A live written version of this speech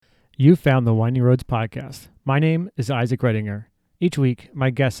You found the Winding Roads podcast. My name is Isaac Redinger. Each week,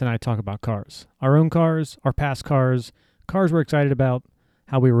 my guests and I talk about cars. Our own cars, our past cars, cars we're excited about,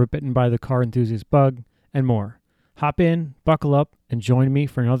 how we were bitten by the car enthusiast bug, and more. Hop in, buckle up, and join me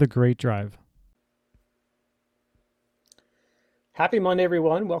for another great drive. Happy Monday,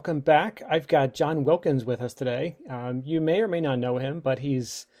 everyone. Welcome back. I've got John Wilkens with us today. You may or may not know him, but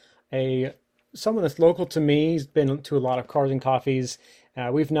he's someone that's local to me. He's been to a lot of Cars and Coffees.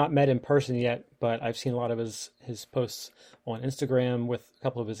 We've not met in person yet, but I've seen a lot of his posts on Instagram with a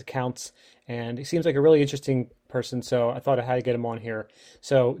couple of his accounts, and he seems like a really interesting person, so I thought I had to get him on here.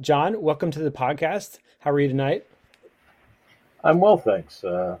 So, John, welcome to the podcast. How are you tonight? I'm well, thanks.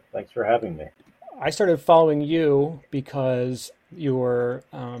 Thanks for having me. I started following you because your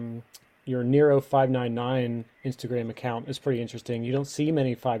Nero 599 Instagram account is pretty interesting. You don't see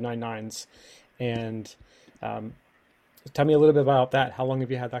many 599s, and tell me a little bit about that. How long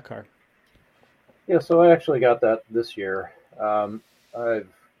have you had that car? Yeah, so I actually got that this year. I've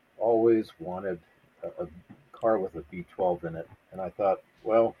always wanted a car with a V12 in it, and I thought,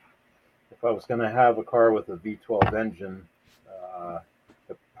 well, if I was going to have a car with a V12 engine,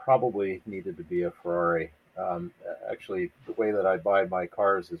 it probably needed to be a Ferrari. Actually, the way that I buy my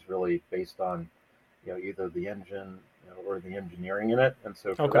cars is really based on, either the engine, or the engineering in it. And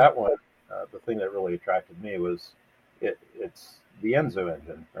so for that one, the thing that really attracted me was it's the Enzo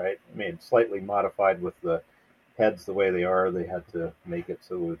engine, right? I mean, slightly modified with the heads the way they are. They had to make it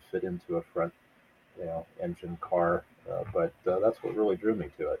so it would fit into a front, engine car. But that's what really drew me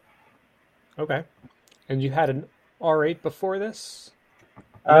to it. Okay. And you had an R8 before this?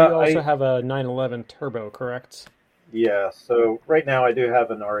 You also have a 911 turbo, correct? Yeah. So right now I do have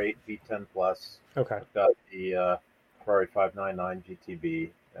an R8 V10 Plus. Okay. I've got the Ferrari 599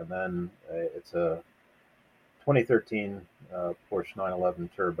 GTB, and then it's a 2013 Porsche 911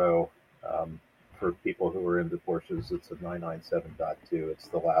 turbo. For people who are into Porsches, it's a 997.2. It's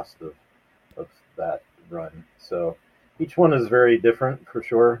the last of that run. So each one is very different for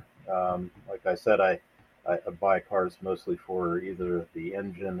sure. Like I said, I buy cars mostly for either the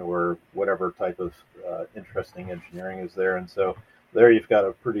engine or whatever type of interesting engineering is there. And so there you've got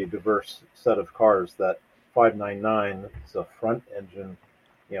a pretty diverse set of cars. That 599 is a front engine,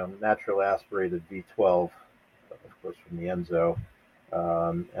 naturally aspirated V12, of course, from the Enzo.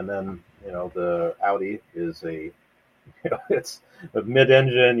 And then, the Audi is it's a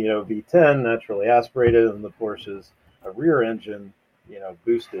mid-engine, V10, naturally aspirated, and the Porsche is a rear engine,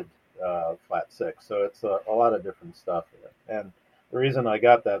 boosted flat six. So it's a lot of different stuff. And the reason I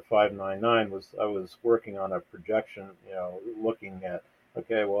got that 599 was I was working on a projection, looking at,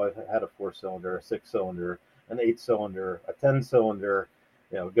 okay, well, I've had a 4-cylinder, a 6-cylinder, an 8-cylinder, a 10-cylinder,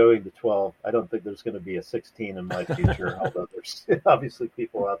 going to 12. I don't think there's going to be a 16 in my future, although there's obviously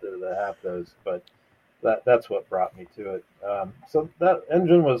people out there that have those, but that's what brought me to it. So that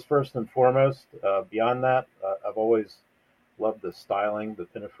engine was first and foremost. Beyond that, I've always loved the styling, the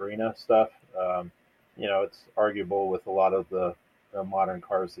Pininfarina stuff. It's arguable with a lot of the modern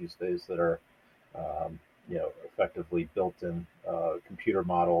cars these days that are, effectively built in computer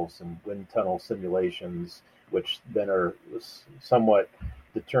models and wind tunnel simulations, which then are somewhat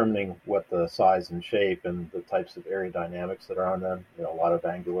determining what the size and shape and the types of aerodynamics that are on them. A lot of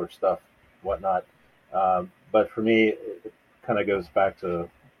angular stuff, whatnot. But for me, it kind of goes back to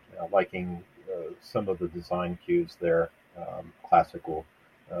liking some of the design cues there. Classical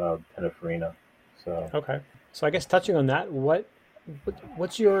Pininfarina. So okay. So I guess touching on that,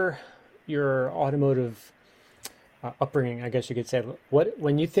 what's your automotive upbringing? I guess you could say.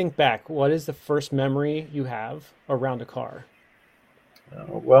 When you think back, what is the first memory you have around a car?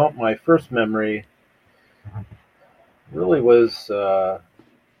 Well, my first memory really was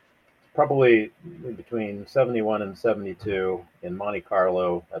probably between 71 and 72 in Monte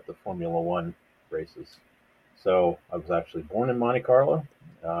Carlo at the Formula One races. So I was actually born in Monte Carlo.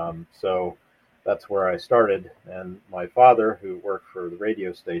 So that's where I started. And my father, who worked for the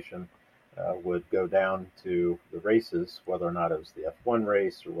radio station, would go down to the races, whether or not it was the F1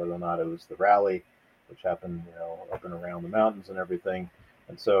 race or whether or not it was the rally, which happened, up and around the mountains and everything.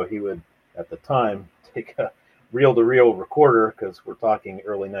 And so he would, at the time, take a reel-to-reel recorder, because we're talking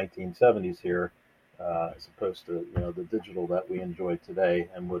early 1970s here, as opposed to, the digital that we enjoy today,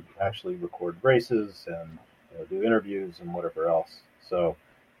 and would actually record races and do interviews and whatever else. So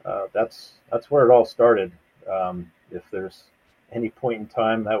that's where it all started. If there's any point in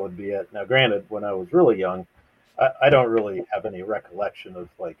time, that would be it. Now, granted, when I was really young, I don't really have any recollection of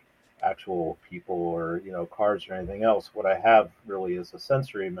like actual people or cars or anything else. What I have really is a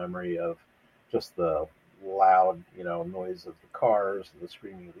sensory memory of just the loud, noise of the cars, and the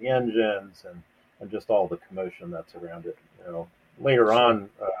screaming of the engines, and just all the commotion that's around it. Later Sure. on,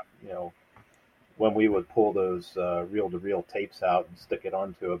 when we would pull those reel-to-reel tapes out and stick it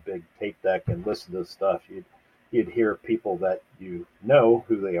onto a big tape deck and listen to stuff, you'd hear people that who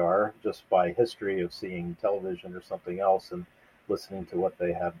they are just by history of seeing television or something else and listening to what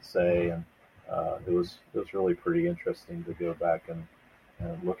they have to say, and it was really pretty interesting to go back and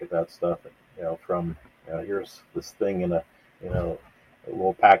look at that stuff. From here's this thing in a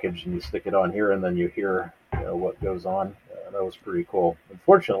little package, and you stick it on here, and then you hear what goes on. That was pretty cool.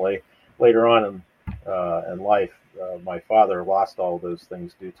 Unfortunately, later on in life, my father lost all those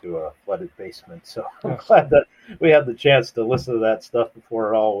things due to a flooded basement. So I'm Oh, glad that we had the chance to listen to that stuff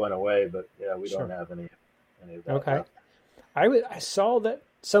before it all went away. But yeah, we don't sure. have any of that Okay. left. I saw that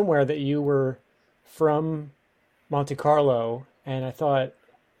somewhere that you were from Monte Carlo, and I thought,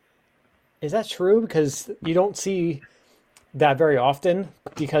 is that true? Because you don't see that very often.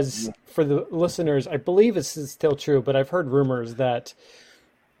 Because for the listeners, I believe this is still true, but I've heard rumors that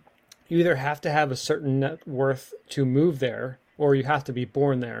you either have to have a certain net worth to move there, or you have to be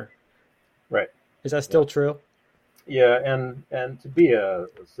born there. Right. Is that Yeah. still true? Yeah, and to be a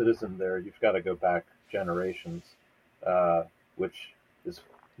citizen there, you've got to go back generations, which is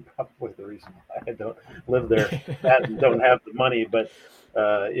probably the reason why I don't live there and don't have the money. But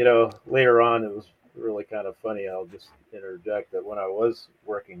later on, it was really kind of funny. I'll just interject that when I was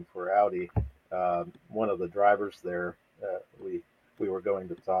working for Audi, one of the drivers there, we were going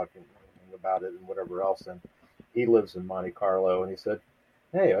to talk about it and whatever else, and he lives in Monte Carlo, and he said,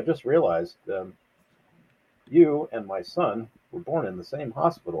 "Hey, I just realized." You and my son were born in the same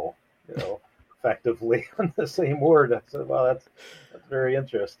hospital, effectively on the same ward. I said, well, that's very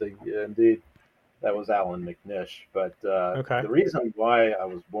interesting. Yeah, indeed, that was Alan McNish. But Okay. the reason why I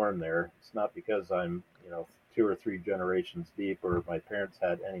was born there, it's not because I'm, two or three generations deep or my parents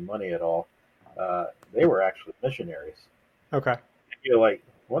had any money at all. They were actually missionaries. Okay. You're like,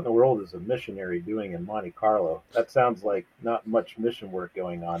 what in the world is a missionary doing in Monte Carlo? That sounds like not much mission work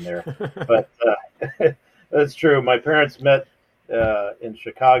going on there. But that's true. My parents met in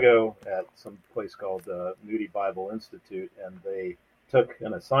Chicago at some place called Moody Bible Institute, and they took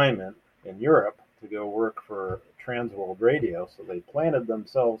an assignment in Europe to go work for Transworld Radio. So they planted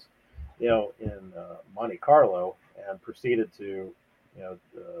themselves, in Monte Carlo, and proceeded to,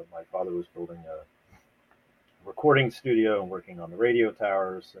 my father was building a recording studio and working on the radio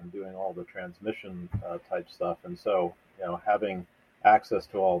towers and doing all the transmission type stuff. And so, having access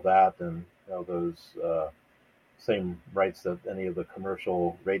to all that and those same rights that any of the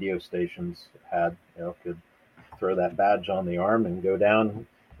commercial radio stations had, could throw that badge on the arm and go down,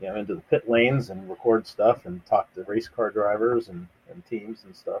 into the pit lanes and record stuff and talk to race car drivers and teams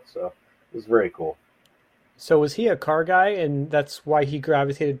and stuff. So it was very cool. So was he a car guy and that's why he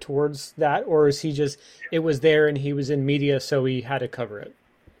gravitated towards that? Or is he just, it was there and he was in media, so he had to cover it?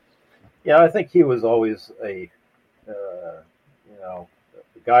 Yeah, I think he was always a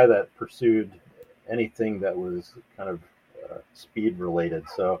guy that pursued anything that was kind of speed related.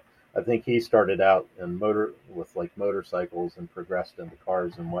 So I think he started out in with like motorcycles and progressed into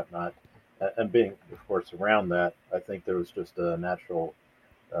cars and whatnot. And being, of course, around that, I think there was just a natural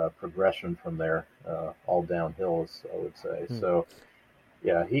progression from there, all downhill, as I would say. Hmm. So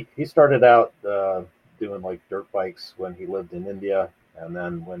yeah, he started out doing like dirt bikes when he lived in India, and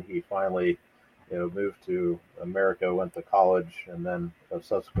then when he finally moved to America, went to college, and then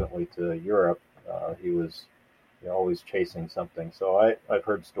subsequently to Europe, he was always chasing something. So I've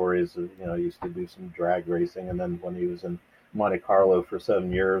heard stories of he used to do some drag racing, and then when he was in Monte Carlo for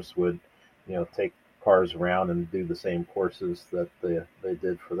 7 years, would take cars around and do the same courses that they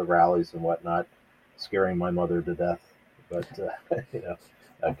did for the rallies and whatnot, scaring my mother to death. But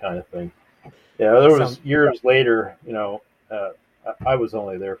that kind of thing. Yeah, there was Sound years later. I was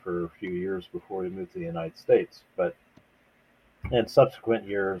only there for a few years before we moved to the United States, but in subsequent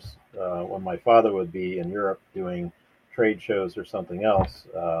years, when my father would be in Europe doing trade shows or something else,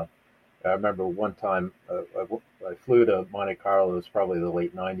 I remember one time I flew to Monte Carlo. It was probably the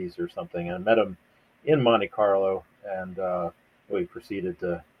late '90s or something, and I met him in Monte Carlo, and we proceeded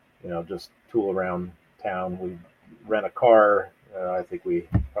to, just tool around town. We rent a car. I think we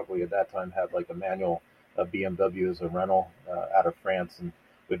probably at that time had like a manual BMW as a rental out of France, and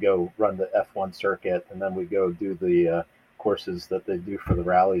we'd go run the F1 circuit, and then we'd go do the courses that they do for the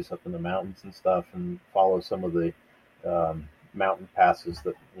rallies up in the mountains and stuff, and follow some of the mountain passes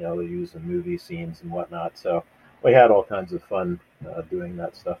that they use in movie scenes and whatnot. So we had all kinds of fun doing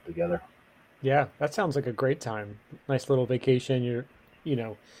that stuff together. Yeah, that sounds like a great time. Nice little vacation. You're, you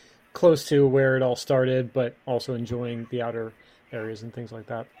know, close to where it all started, but also enjoying the outer areas and things like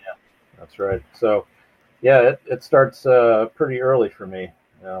that. That's right. So yeah, it starts pretty early for me.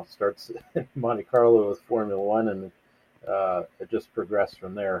 It starts in Monte Carlo with Formula One, and it just progressed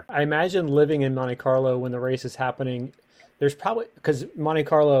from there. I imagine living in Monte Carlo when the race is happening, there's probably, because Monte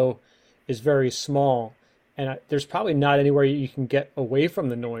Carlo is very small, and there's probably not anywhere you can get away from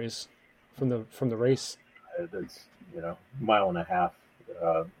the noise from the race. It's mile and a half.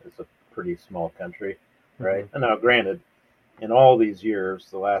 It's a pretty small country, Hmm. right? And now, granted, in all these years,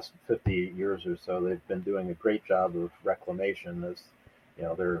 the last 50 years or so, they've been doing a great job of reclamation. As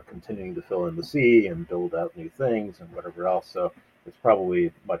they're continuing to fill in the sea and build out new things and whatever else. So it's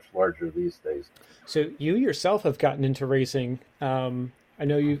probably much larger these days. So you yourself have gotten into racing. I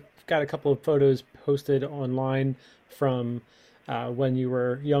know you've got a couple of photos posted online from when you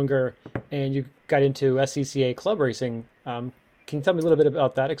were younger, and you got into SCCA club racing. Can you tell me a little bit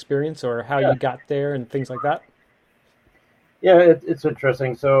about that experience or how Yeah, you got there and things like that? yeah, it's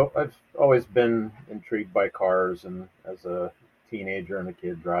interesting. So I've always been intrigued by cars, and as a teenager and a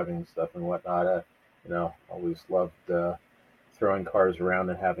kid driving stuff and whatnot, always loved throwing cars around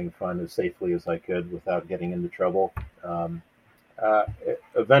and having fun as safely as I could without getting into trouble. Um,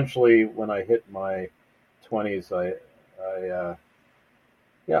 Eventually, when I hit my 20s, I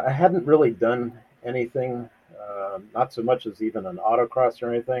yeah, I hadn't really done anything, not so much as even an autocross or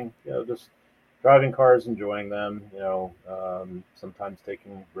anything. Just driving cars, enjoying them. Sometimes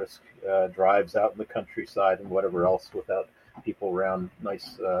taking risk drives out in the countryside and whatever else without people around,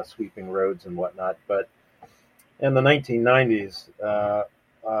 nice sweeping roads and whatnot. But in the 1990s,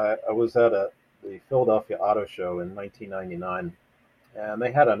 I was at the Philadelphia Auto Show in 1999, and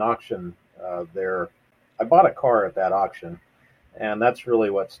they had an auction there. I bought a car at that auction, and that's really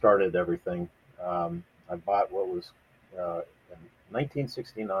what started everything. I bought what was in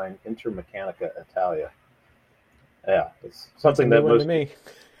 1969 Intermechanica Italia. Yeah, it's That's a something new that one to me.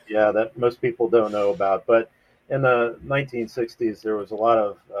 most people don't know about. But in the 1960s, there was a lot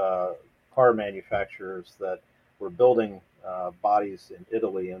of car manufacturers that were building bodies in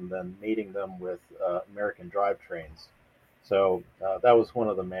Italy and then mating them with American drivetrains. So that was one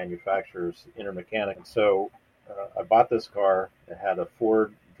of the manufacturers, Intermechanic. So I bought this car. It had a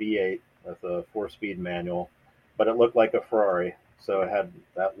Ford V8 with a four-speed manual, but it looked like a Ferrari. So it had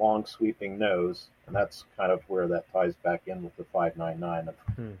that long sweeping nose, and that's kind of where that ties back in with the 599.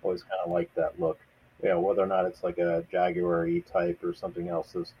 I've Hmm. always kind of liked that look. Whether or not it's like a Jaguar E-Type or something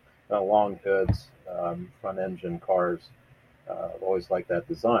else, those long hoods, front engine cars. I've always liked that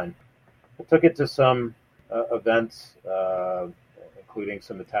design. I took it to some events, including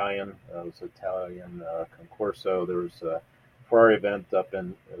some Italian. It was Italian Concorso. There was a Ferrari event up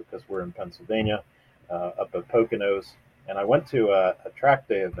in, because we're in Pennsylvania, up at Poconos. And I went to a track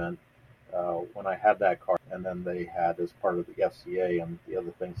day event when I had that car. And then they had, as part of the FCA and the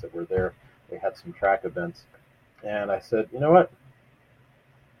other things that were there, they had some track events. And I said, you know what?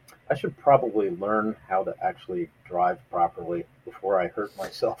 I should probably learn how to actually drive properly before I hurt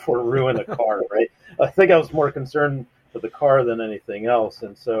myself or ruin a car, right? I think I was more concerned with the car than anything else.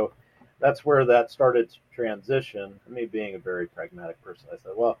 And so that's where that started to transition. Me being a very pragmatic person, I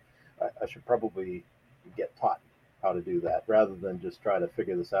said, well, I should probably get taught how to do that rather than just try to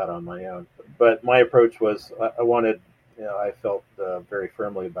figure this out on my own. But my approach was I wanted, I felt very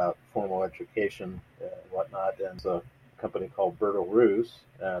firmly about formal education and whatnot. And so company called Bertil Roos.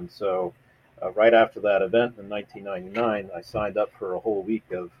 And so right after that event in 1999, I signed up for a whole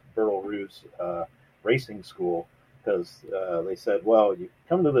week of Bertil Roos racing school because they said, well, you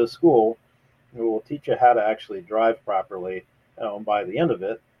come to this school, we'll teach you how to actually drive properly. And by the end of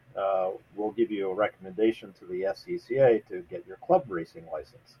it, we'll give you a recommendation to the SCCA to get your club racing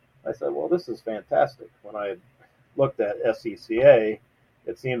license. I said, well, this is fantastic. When I looked at SCCA,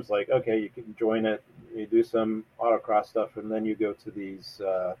 it seems like, okay, you can join it, you do some autocross stuff, and then you go to these,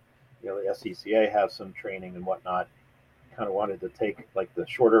 the SCCA has some training and whatnot. Kind of wanted to take like the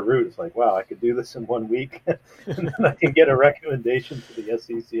shorter route. It's like, wow, I could do this in 1 week, and then I can get a recommendation to the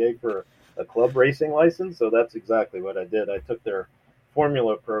SCCA for a club racing license. So that's exactly what I did. I took their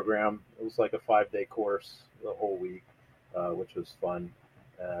formula program. It was like a 5-day course, the whole week, which was fun,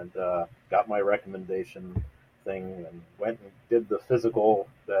 and got my recommendation thing and went and did the physical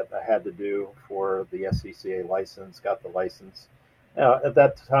that I had to do for the SCCA license, got the license. At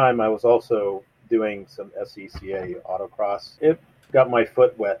that time, I was also doing some SCCA autocross. It got my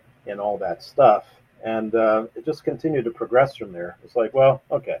foot wet in all that stuff, and it just continued to progress from there. It's like, well,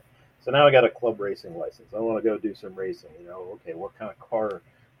 okay, so now I got a club racing license. I want to go do some racing. Okay, what kind of car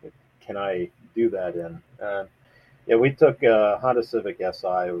can I do that in? Yeah, we took Honda Civic Si.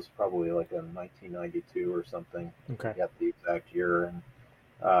 It was probably like a 1992 or something. I Okay. forget the exact year, and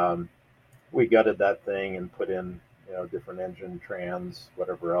um, we gutted that thing and put in different engine trans,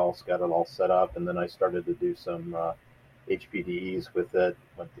 whatever else, got it all set up, and then I started to do some HPDEs with it.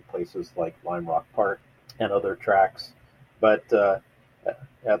 Went to places like Lime Rock Park and other tracks, but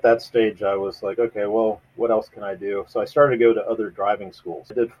at that stage I was like, okay, well, what else can I do? So I started to go to other driving schools.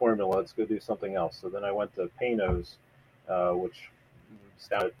 I did Formula. Let's go do something else. So then I went to Pano's, which is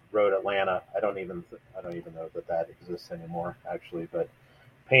down at Road Atlanta. I don't even know that exists anymore actually, but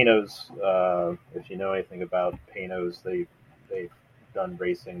Pano's, if you know anything about Pano's, they've done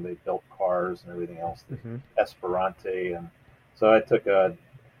racing, they've built cars and everything else. Hmm. Esperante, and so I took a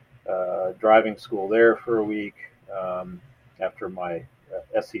driving school there for a week after my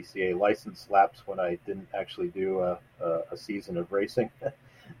SCCA license lapsed when I didn't actually do a season of racing,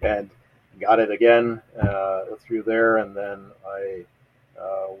 and got it again through there, and then I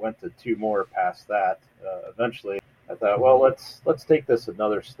went to two more past that. Eventually, I thought, Hmm. well, let's take this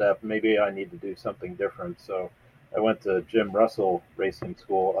another step. Maybe I need to do something different. So I went to Jim Russell Racing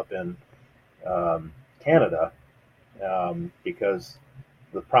School up in Canada because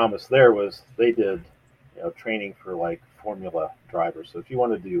the promise there was they did training for like Formula drivers. So if you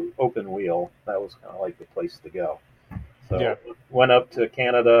want to do open wheel, that was kind of like the place to go. Yeah. So went up to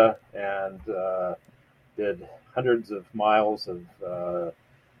Canada and did hundreds of miles of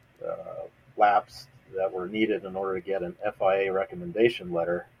laps that were needed in order to get an FIA recommendation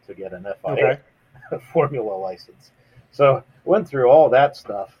letter to get an FIA Okay. Formula license. So went through all that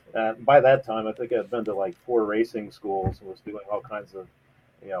stuff. And by that time, I think I'd been to like four racing schools and was doing all kinds of,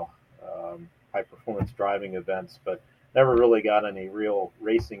 you know, high performance driving events, but never really got any real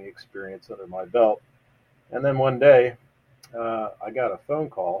racing experience under my belt. And then one day, I got a phone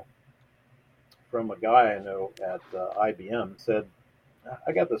call from a guy I know at IBM. Said,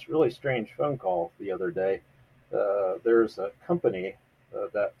 I got this really strange phone call the other day. There's a company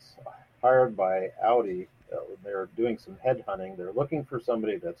that's hired by Audi. They're doing some headhunting. They're looking for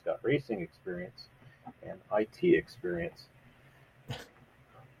somebody that's got racing experience and IT experience.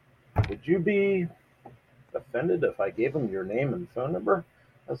 Would you be offended if I gave them your name and phone number?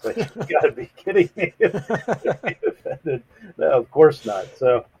 I was like, you got to be kidding me. Be offended. No, of course not.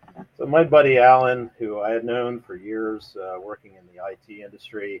 So my buddy Alan, who I had known for years, working in the IT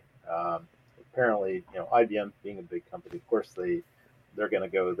industry, apparently, IBM being a big company, of course they're going to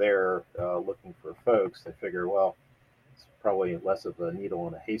go there looking for folks. They figure, well, it's probably less of a needle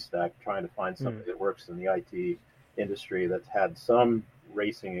in a haystack trying to find Mm. somebody that works in the IT industry that's had some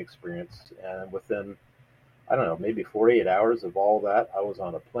racing experience. And within, I don't know, maybe 48 hours of all that, I was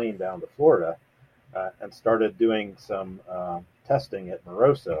on a plane down to Florida and started doing some testing at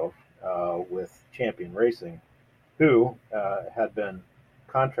Moroso with Champion Racing, who had been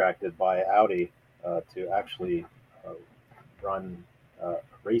contracted by Audi to actually uh, run a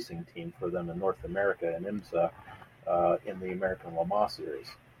racing team for them in North America and IMSA in the American Le Mans Series.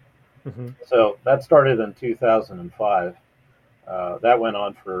 Hmm. So that started in 2005. That went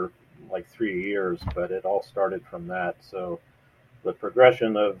on for like 3 years, but it all started from that. So the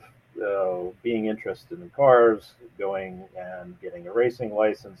progression of being interested in cars, going and getting a racing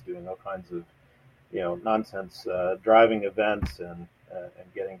license, doing all kinds of nonsense driving events, and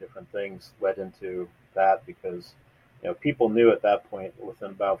getting different things led into that because people knew at that point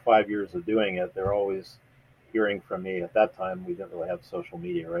within about 5 years of doing it, they're always hearing from me. At that time, we didn't really have social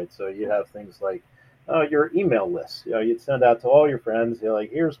media, right? So you have things like your email list. You'd send out to all your friends. You're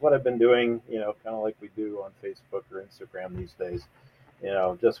like, here's what I've been doing. Kind of like we do on Facebook or Instagram these days.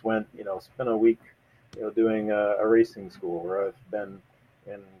 Just went, spent a week, doing a racing school, or I've been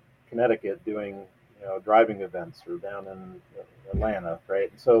in Connecticut doing, driving events, or down in Atlanta,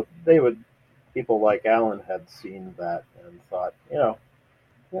 right? So people like Alan had seen that and thought, yeah,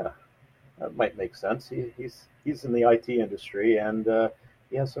 that might make sense. He's in the IT industry and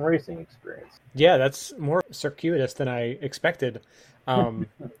he has some racing experience. Yeah, that's more circuitous than I expected. Um,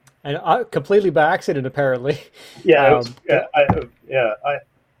 and completely by accident, apparently. Yeah, it was. But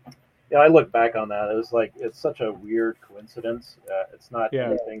I look back on that. It was like it's such a weird coincidence. It's not yeah.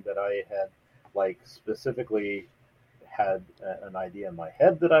 anything that I had like specifically had an idea in my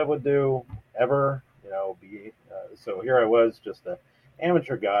head that I would do ever. Be so here I was, just a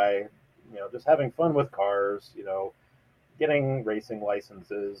amateur guy. Just having fun with cars. Getting racing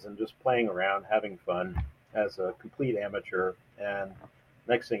licenses and just playing around, having fun as a complete amateur. And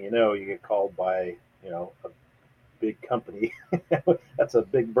next thing you know, you get called by a big company. That's a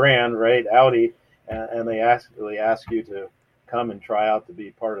big brand, right? Audi, and they ask you to come and try out to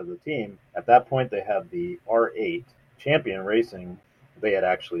be part of the team. At that point, they had the R8 Champion Racing. They had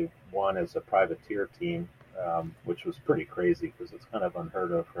actually won as a privateer team, which was pretty crazy because it's kind of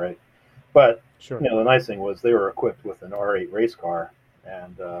unheard of, right? But Sure. you know, the nice thing was they were equipped with an R8 race car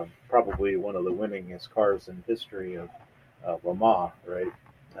and probably one of the winningest cars in history of Le Mans, right?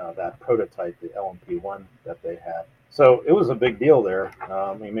 That prototype, the LMP1 that they had. So it was a big deal there.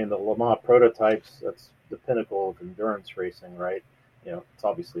 I mean, the Le Mans prototypes, that's the pinnacle of endurance racing, right? You know, it's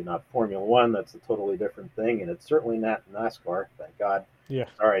obviously not Formula One. That's a totally different thing. And it's certainly not NASCAR, thank God. Yeah.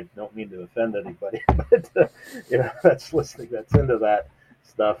 Sorry, I don't mean to offend anybody, but, you know, that's listening, that's into that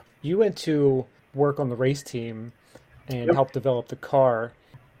stuff. You went to work on the race team and Yep. help develop the car.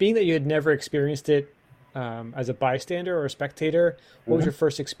 Being that you had never experienced it as a bystander or a spectator, what was Mm-hmm. your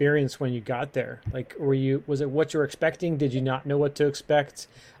first experience when you got there? Like, was it what you were expecting? Did you not know what to expect?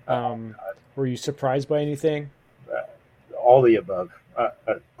 Uh, Were you surprised by anything? all the above,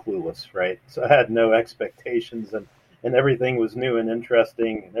 clueless, right? So I had no expectations, and everything was new and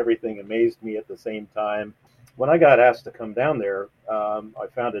interesting, and everything amazed me at the same time. When I got asked to come down there, I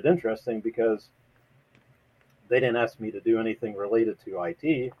found it interesting because they didn't ask me to do anything related to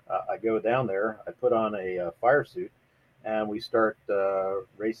IT. I go down there, I put on a fire suit, and we start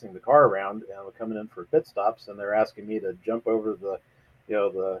racing the car around. And we're coming in for pit stops, and they're asking me to jump over you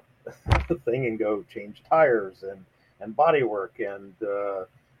know, the thing and go change tires and body work and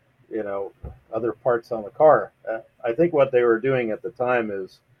you know, other parts on the car. I think what they were doing at the time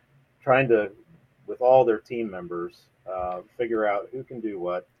is trying to, with all their team members, figure out who can do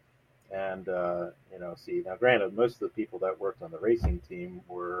what and you know, see, now granted, most of the people that worked on the racing team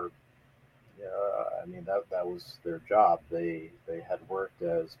were, I mean, that was their job. They had worked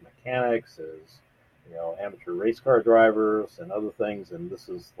as mechanics, as you know, amateur race car drivers, and other things, and this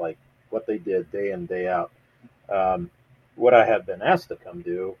is like what they did day in day out. Um, what I had been asked to come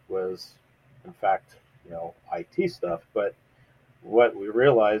do was, in fact, you know, IT stuff, but what we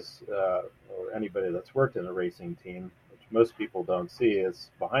realize, or anybody that's worked in a racing team, which most people don't see, is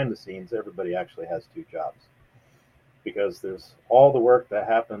behind the scenes, everybody actually has two jobs because there's all the work that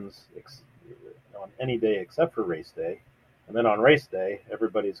happens on any day except for race day. And then on race day,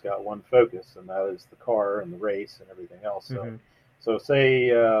 everybody's got one focus, and that is the car and the race and everything else. Hmm. So say,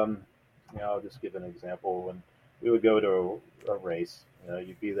 you know, I'll just give an example. When we would go to a race, you know,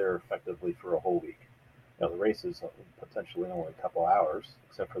 you'd be there effectively for a whole week. You know, the race is potentially only a couple hours,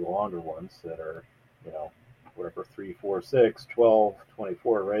 except for the longer ones that are, you know, whatever, 3, 4, 6, 12,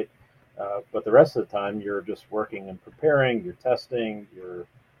 24, right? But the rest of the time, you're just working and preparing, you're testing, you're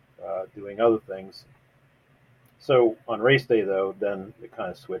doing other things. So on race day, though, then it kind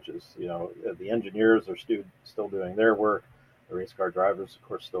of switches. You know, the engineers are still doing their work. The race car drivers, of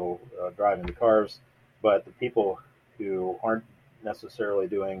course, still driving the cars. But the people who aren't necessarily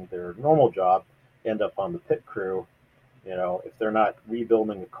doing their normal job end up on the pit crew. You know, if they're not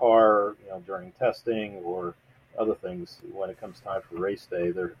rebuilding a car, you know, during testing or other things, when it comes time for race day,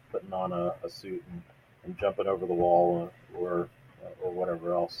 they're putting on a suit and jumping over the wall or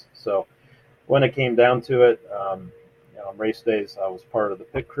whatever else. So when it came down to it, you know, on race days, I was part of the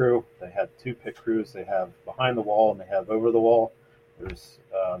pit crew. They had two pit crews. They have behind the wall and they have over the wall. There's,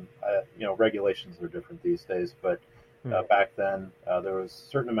 you know, regulations are different these days, but Hmm. back then there was a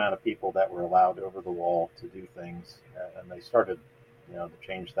certain amount of people that were allowed over the wall to do things, and they started, you know, to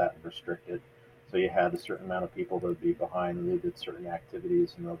change that and restrict it. So you had a certain amount of people that would be behind, and they did certain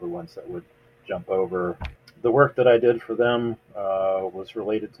activities, and other ones that would jump over. The work that I did for them was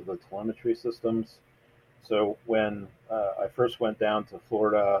related to the telemetry systems. So when I first went down to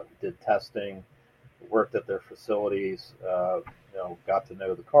Florida, did testing, worked at their facilities, you know, got to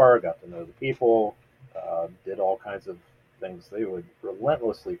know the car, got to know the people, did all kinds of things. They would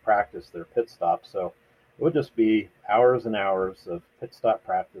relentlessly practice their pit stops. So it would just be hours and hours of pit stop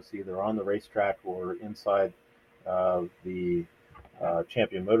practice, either on the racetrack or inside the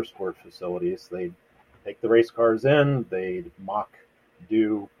Champion Motorsport facilities. They'd take the race cars in, they'd mock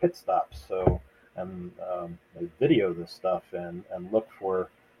do pit stops. So, and they video this stuff and look for,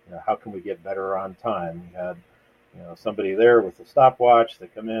 you know, how can we get better on time. We had, you know, somebody there with a stopwatch. They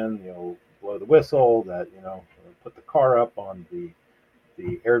come in, you know, blow the whistle, that, you know, put the car up on the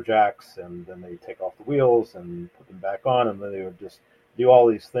air jacks, and then they take off the wheels and put them back on, and then they would just do all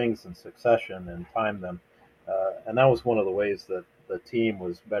these things in succession and time them. And that was one of the ways that the team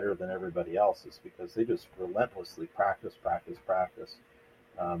was better than everybody else, is because they just relentlessly practice.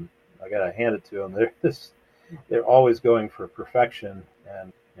 Um, I got to hand it to them. They're always going for perfection,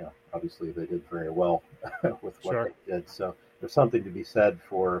 and you know, obviously they did very well with what Sure. they did. So there's something to be said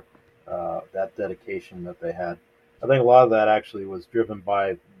for that dedication that they had. I think a lot of that actually was driven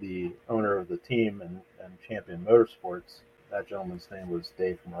by the owner of the team and Champion Motorsports. That gentleman's name was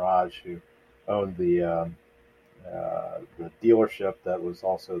Dave Mirage, who owned the dealership that was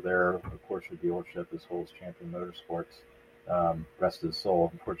also there, the Porsche dealership, as well as Champion Motorsports. Rest his soul.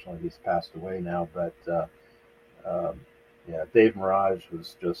 Unfortunately, he's passed away now. But um, yeah, Dave Mirage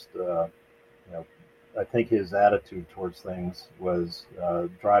was just, I think his attitude towards things was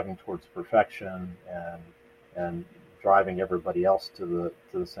driving towards perfection and driving everybody else to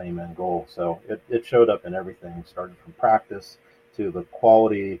the same end goal. So it showed up in everything, started from practice to the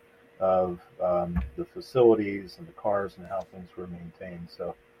quality of the facilities and the cars and how things were maintained.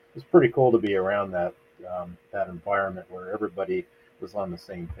 So it's pretty cool to be around that environment where everybody was on the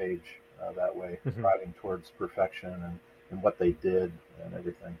same page that way, Hmm. driving towards perfection and what they did and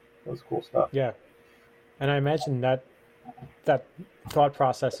everything. It was cool stuff. Yeah. And I imagine that that thought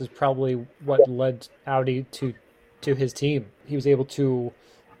process is probably what led Audi to his team. He was able to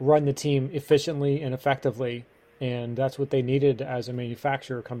run the team efficiently and effectively, and that's what they needed as a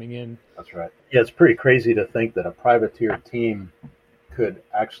manufacturer coming in. That's right. Yeah, it's pretty crazy to think that a privateer team could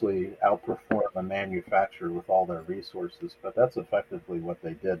actually outperform a manufacturer with all their resources, but that's effectively what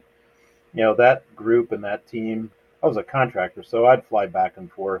they did. That group and that team, I was a contractor, so I'd fly back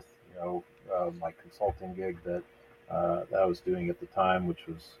and forth, my consulting gig that I was doing at the time, which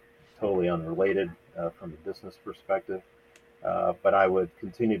was totally unrelated from a business perspective. But I would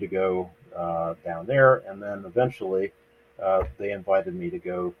continue to go down there, and then eventually they invited me to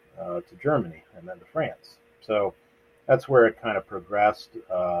go to Germany and then to France. So that's where it kind of progressed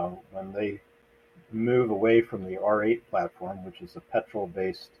when they move away from the R8 platform, which is a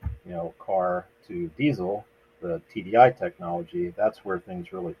petrol-based, car, to diesel, the TDI technology. That's where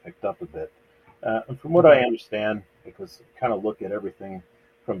things really picked up a bit. And from what I Okay. understand, because I kind of look at everything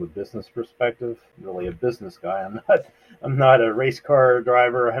from a business perspective, really a business guy. I'm not a race car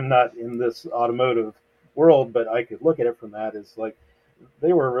driver. I'm not in this automotive world, but I could look at it from that as like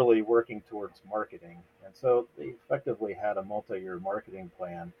they were really working towards marketing, and so they effectively had a multi-year marketing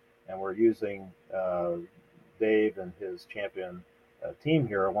plan, and we're using Dave and his champion team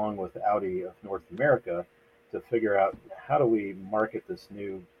here, along with Audi of North America, to figure out how do we market this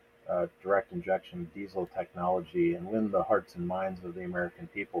new direct injection diesel technology and win the hearts and minds of the American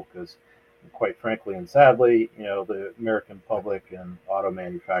people. Because, quite frankly and sadly, the American public and auto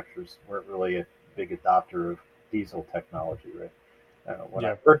manufacturers weren't really a big adopter of diesel technology, right? When I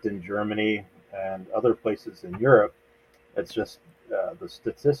Yeah. worked in Germany and other places in Europe, it's just the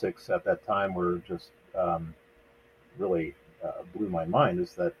statistics at that time were just really blew my mind.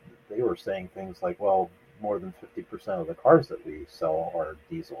 Is that they were saying things like, well, more than 50% of the cars that we sell are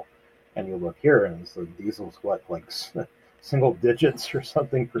diesel. And you look here, and the diesel's what, like single digits or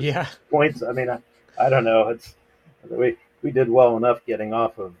something percent Yeah. points. I mean, I don't know. We did well enough getting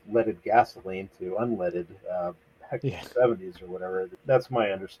off of leaded gasoline to unleaded back in Yeah. the 70s or whatever. That's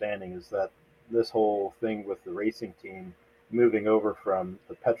my understanding, is that this whole thing with the racing team moving over from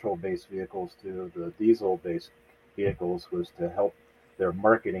the petrol-based vehicles to the diesel-based vehicles was to help their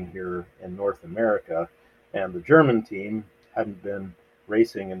marketing here in North America. And the German team hadn't been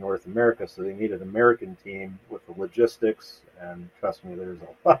racing in North America, so they needed an American team with the logistics. And trust me, there's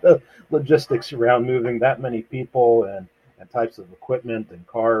a lot of logistics around moving that many people and types of equipment and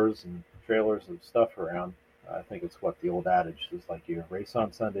cars and trailers and stuff around. I think it's what the old adage is, like, you race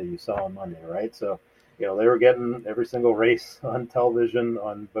on Sunday, you sell on Monday, right? So, they were getting every single race on television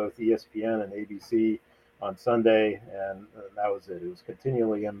on both ESPN and ABC on Sunday, and that was it. It was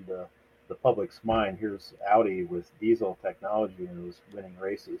continually in the public's mind. Here's Audi with diesel technology, and it was winning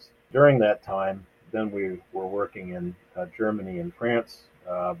races. During that time, then we were working in Germany and France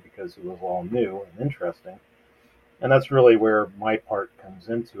because it was all new and interesting. And that's really where my part comes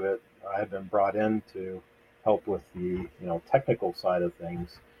into it. I've been brought in to help with the technical side of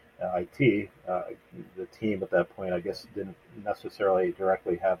things, IT. The team at that point, I guess, didn't necessarily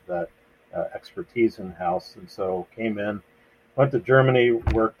directly have that expertise in house, and so came in, went to Germany,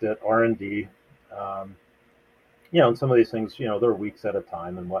 worked at R&D. Um, and some of these things, they're weeks at a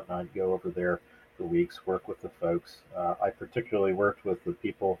time and whatnot. Go over there for weeks, work with the folks. I particularly worked with the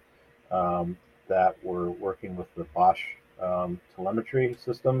people um, that were working with the Bosch telemetry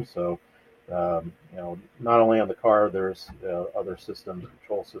system. So, not only on the car, there's other systems,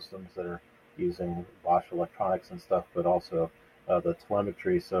 control systems that are using Bosch electronics and stuff, but also the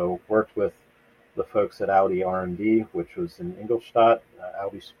telemetry. So, worked with the folks at Audi R&D, which was in Ingolstadt.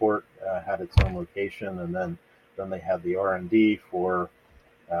 Audi Sport had its own location, and then they had the R&D for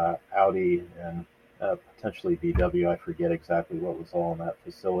Audi and potentially VW. I forget exactly what was all in that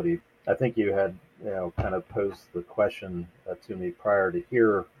facility. I think you had, kind of posed the question to me prior to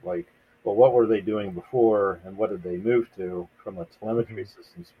here, like, well, what were they doing before, and what did they move to from a telemetry Hmm.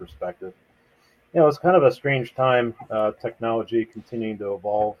 systems perspective? It's kind of a strange time. Technology continuing to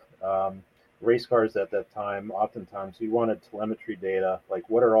evolve. Race cars at that time, oftentimes you wanted telemetry data, like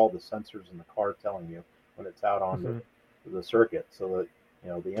what are all the sensors in the car telling you when it's out on Hmm. the circuit, so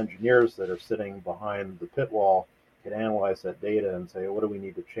that the engineers that are sitting behind the pit wall can analyze that data and say, what do we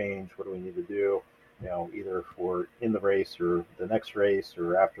need to change? What do we need to do? Either for in the race or the next race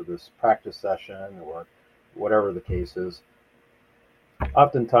or after this practice session or whatever the case is.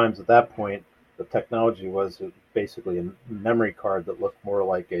 Oftentimes at that point, the technology was basically a memory card that looked more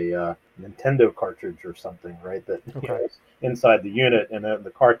like a Nintendo cartridge or something, right? That Okay. was inside the unit, and then the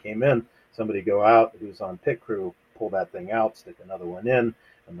car came in. Somebody go out who's on pit crew, pull that thing out, stick another one in,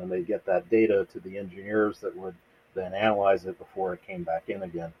 and then they get that data to the engineers that would then analyze it before it came back in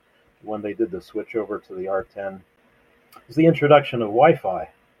again. When they did the switch over to the R10, it was the introduction of Wi-Fi.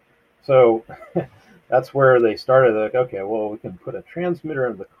 So that's where they started, like, okay, well, we can put a transmitter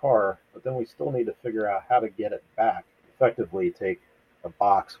in the car, but then we still need to figure out how to get it back. Effectively, take a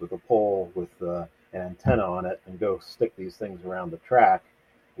box with a pole with an antenna on it and go stick these things around the track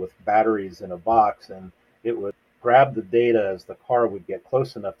with batteries in a box, and it would grab the data as the car would get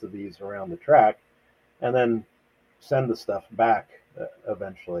close enough to these around the track, and then send the stuff back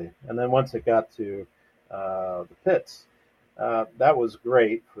eventually. And then once it got to the pits, that was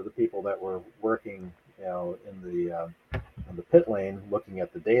great for the people that were working, in the pit lane, looking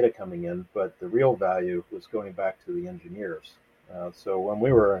at the data coming in. But the real value was going back to the engineers. So when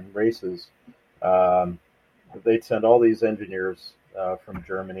we were in races, um, they'd send all these engineers from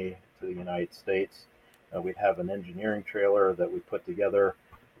Germany to the United States. We'd have an engineering trailer that we put together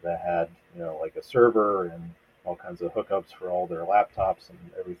that had, like a server and all kinds of hookups for all their laptops and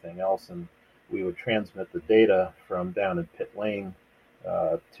everything else. And we would transmit the data from down in pit lane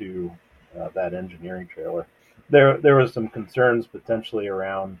to that engineering trailer. There was some concerns potentially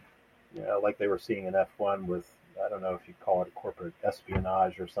around, like they were seeing in F1 with, I don't know if you call it corporate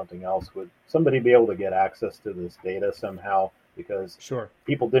espionage or something else. Would somebody be able to get access to this data somehow? Because Sure.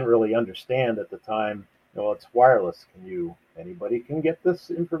 people didn't really understand at the time. It's wireless. Anybody can get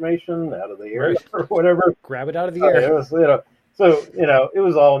this information out of the air Right. or whatever. Grab it out of the air. It was, so it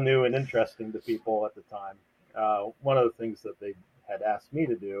was all new and interesting to people at the time. One of the things that they had asked me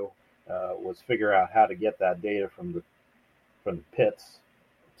to do was figure out how to get that data from the pits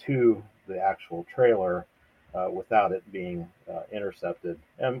to the actual trailer without it being intercepted.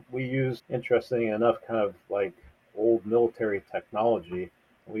 And we used, interesting enough, kind of like old military technology.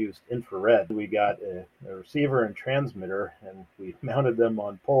 We used infrared. We got a receiver and transmitter, and we mounted them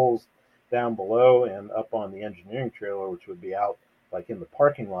on poles down below and up on the engineering trailer, which would be out like in the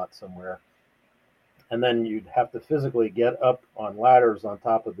parking lot somewhere. And then you'd have to physically get up on ladders on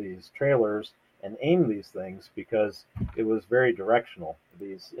top of these trailers and aim these things because it was very directional.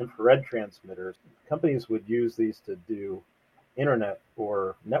 These infrared transmitters, companies would use these to do internet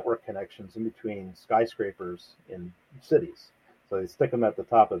or network connections in between skyscrapers in cities. So they stick them at the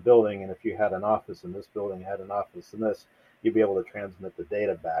top of a building, and if you had an office in this building, had an office in this, you'd be able to transmit the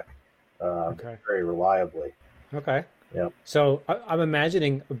data back Okay. very reliably. Okay. Yeah. So I'm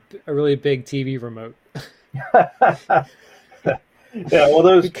imagining a really big TV remote. Yeah, well,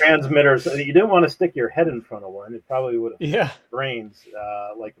 those Bec- transmitters, you didn't want to stick your head in front of one. It probably would have hurt Yeah. your brains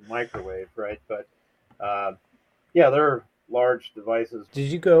like a microwave, right? But yeah, they're large devices.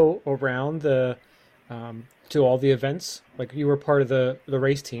 Did you go around to all the events? Like you were part of the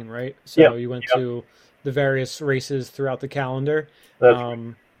race team, right? So Yep, you went yep, to the various races throughout the calendar. that's right.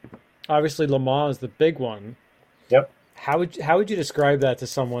 Um, Obviously, Le Mans is the big one. Yep. How would you describe that to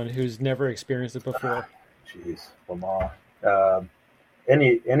someone who's never experienced it before? Jeez, Lamar. Um,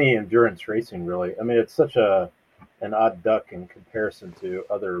 any endurance racing, really. I mean, it's such a an odd duck in comparison to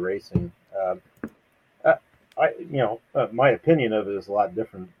other racing. I, my opinion of it is a lot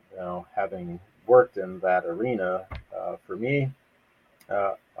different. Having worked in that arena, for me,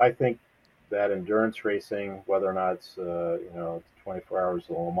 I think that endurance racing, whether or not it's 24 hours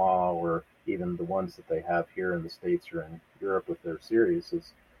of Le Mans or even the ones that they have here in the States or in Europe with their series,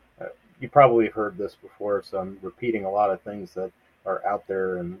 is you probably have heard this before, so I'm repeating a lot of things that are out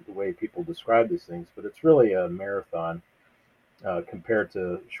there and the way people describe these things, but it's really a marathon compared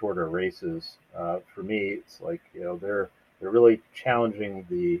to shorter races. For me, it's like they're really challenging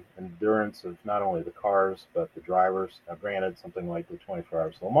the endurance of not only the cars but the drivers. Now, granted, something like the 24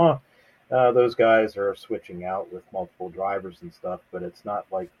 Hours Le Mans, those guys are switching out with multiple drivers and stuff, but it's not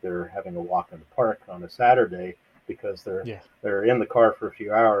like they're having a walk in the park on a Saturday because Yeah. they're in the car for a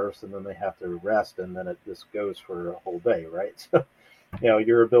few hours and then they have to rest and then it just goes for a whole day, right? So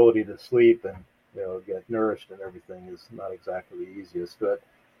your ability to sleep and get nourished and everything is not exactly the easiest. But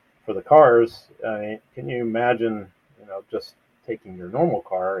for the cars, I mean, can you imagine just taking your normal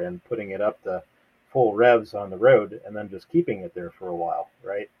car and putting it up to full revs on the road and then just keeping it there for a while,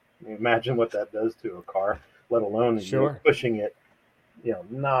 right? I mean, imagine what that does to a car, let alone Sure. pushing it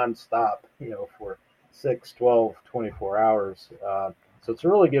nonstop, for 6, 12, 24 hours. So it's a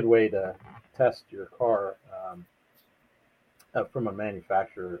really good way to test your car from a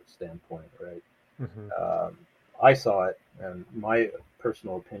manufacturer standpoint, right? Hmm. Um, I saw it, and my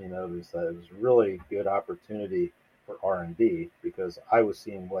personal opinion of it is that it was a really good opportunity for R&D because I was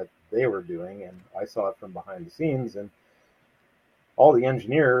seeing what they were doing, and I saw it from behind the scenes, and all the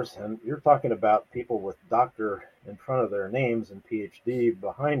engineers, and you're talking about people with doctor in front of their names and PhD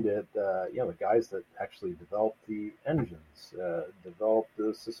behind it, the guys that actually developed the engines, developed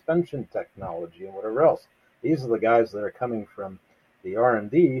the suspension technology and whatever else. These are the guys that are coming from the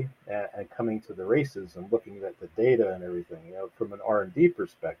R&D and coming to the races and looking at the data and everything. From an R&D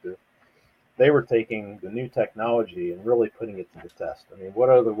perspective, they were taking the new technology and really putting it to the test. I mean, what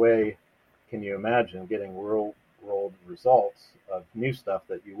other way can you imagine getting real world results of new stuff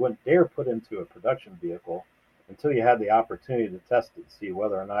that you wouldn't dare put into a production vehicle until you had the opportunity to test it and see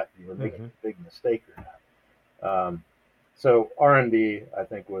whether or not you were making Hmm. a big mistake or not. So R&D, I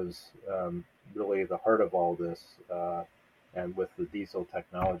think, was really the heart of all this. And with the diesel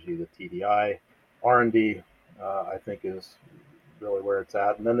technology, the TDI, R&D, I think, is really where it's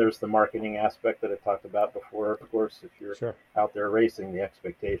at. And then there's the marketing aspect that I talked about before. Of course, if you're Sure. out there racing, the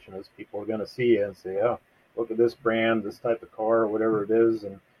expectation is people are going to see you and say, "Oh, look at this brand, this type of car, or whatever it is,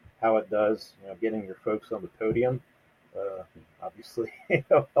 and how it does." Getting your folks on the podium, uh, obviously,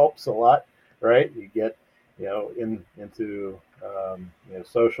 helps a lot, right? You get, into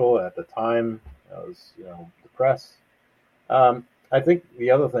social at the time. Was the press. I think the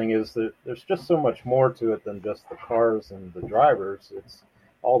other thing is that there's just so much more to it than just the cars and the drivers. It's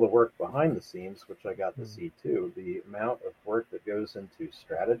all the work behind the scenes, which I got to Mm. see too. The amount of work that goes into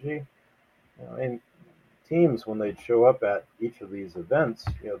strategy. And teams, when they'd show up at each of these events,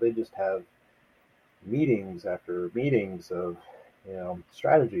 they just have meetings after meetings of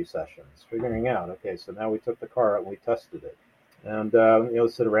strategy sessions, figuring out, okay, so now we took the car out and we tested it, and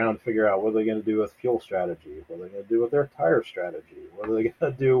sit around and figure out what they're going to do with fuel strategy, what they're going to do with their tire strategy, what are they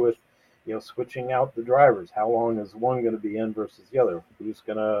going to do with switching out the drivers, how long is one going to be in versus the other, who's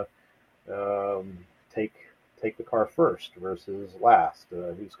going to um, take take the car first versus last,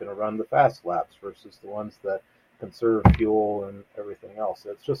 who's going to run the fast laps versus the ones that conserve fuel and everything else.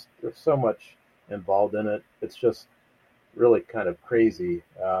 It's just there's so much involved in it. It's just really kind of crazy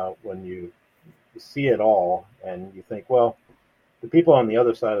when you see it all and you think, well, the people on the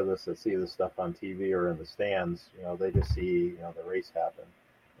other side of this that see this stuff on TV or in the stands, they just see the race happen.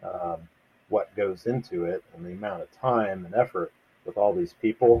 Um, what goes into it and the amount of time and effort with all these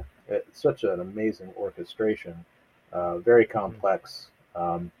people, it's such an amazing orchestration, very Mhm. complex.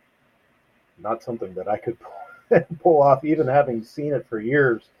 Not something that I could pull off, even having seen it for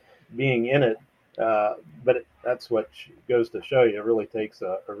years, being in it. That's what goes to show you. It really takes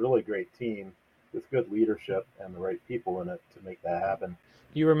a really great team with good leadership and the right people in it to make that happen.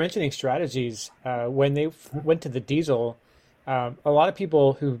 You were mentioning strategies. When they went to the diesel, a lot of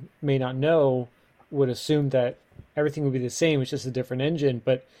people who may not know would assume that everything would be the same. It's just a different engine.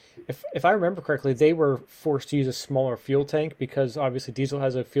 But if I remember correctly, they were forced to use a smaller fuel tank because obviously diesel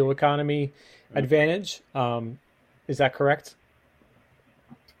has a fuel economy advantage. Is that correct?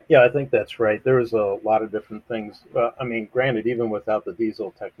 Yeah, I think that's right. There was a lot of different things. I mean, granted, even without the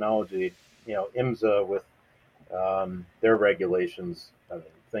diesel technology, IMSA with their regulations, I mean,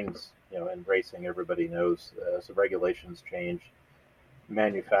 things, in racing, everybody knows as the regulations change,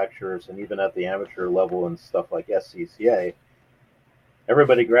 manufacturers, and even at the amateur level and stuff like SCCA,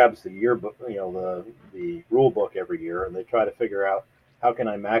 everybody grabs the yearbook, the rule book every year, and they try to figure out how can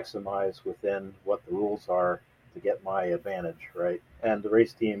I maximize within what the rules are to get my advantage, right? And the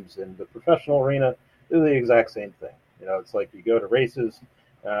race teams in the professional arena do the exact same thing. It's like you go to races,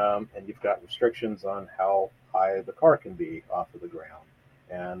 and you've got restrictions on how high the car can be off of the ground,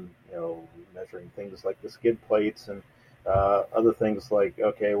 and measuring things like the skid plates and other things like,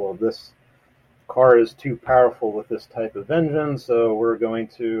 okay, well, this car is too powerful with this type of engine, so we're going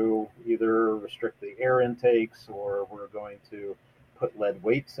to either restrict the air intakes or we're going to put lead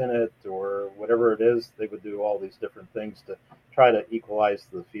weights in it or whatever it is. They would do all these different things to try to equalize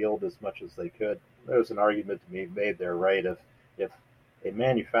the field as much as they could. There's an argument to be made there, right? If a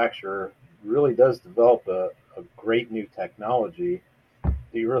manufacturer really does develop a great new technology,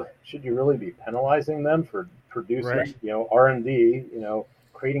 should you really be penalizing them for producing, Right. R&D,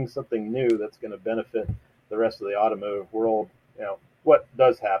 creating something new that's going to benefit the rest of the automotive world? What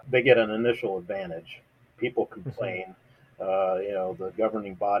does happen? They get an initial advantage. People Hmm. complain. The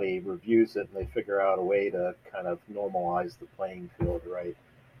governing body reviews it and they figure out a way to kind of normalize the playing field, right?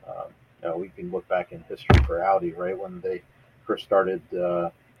 We can look back in history for Audi, right, when they first started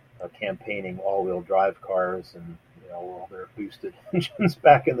campaigning all-wheel drive cars, and all their boosted engines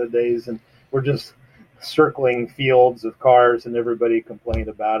back in the days, and we're just circling fields of cars, and everybody complained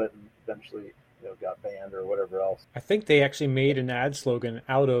about it, and eventually got banned or whatever else. I think they actually made an ad slogan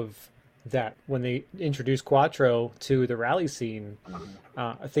out of that when they introduced Quattro to the rally scene. Mm-hmm.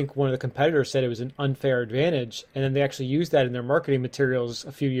 I think one of the competitors said it was an unfair advantage, and then they actually used that in their marketing materials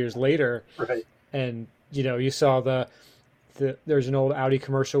a few years later. Right. And you saw there's an old Audi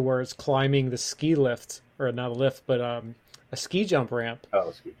commercial where it's climbing the ski lift, or not a lift, but a ski jump ramp.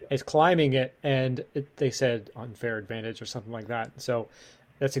 Oh, ski jump. It's climbing it, and they said unfair advantage or something like that. So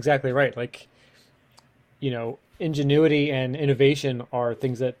that's exactly right. Like, ingenuity and innovation are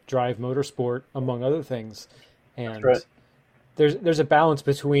things that drive motorsport, among other things. That's right. And there's a balance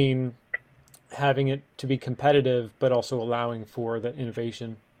between having it to be competitive, but also allowing for the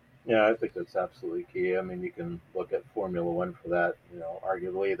innovation. Yeah, I think that's absolutely key. I mean, you can look at Formula One for that.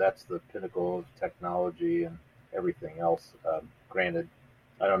 Arguably that's the pinnacle of technology and everything else. Granted,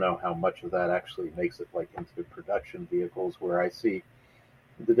 I don't know how much of that actually makes it like into production vehicles, where I see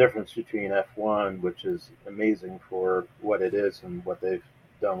the difference between F1, which is amazing for what it is and what they've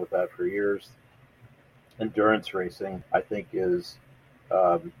done with that for years. Endurance racing, I think, is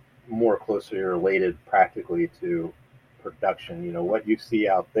um, more closely related practically to production. What you see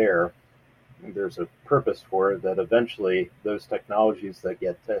out there, there's a purpose for it, that eventually those technologies that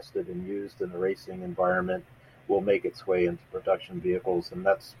get tested and used in the racing environment will make its way into production vehicles. And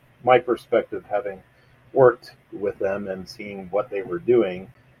that's my perspective, having worked with them and seeing what they were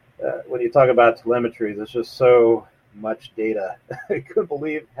doing. When you talk about telemetry, there's just so much data. I couldn't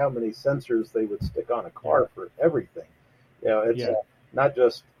believe how many sensors they would stick on a Yeah. car for everything. It's Yeah. not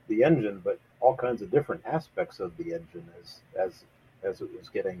just the engine, but all kinds of different aspects of the engine as it was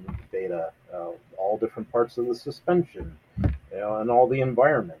getting data, all different parts of the suspension, and all the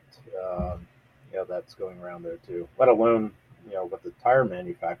environment, that's going around there too. Let alone, what the tire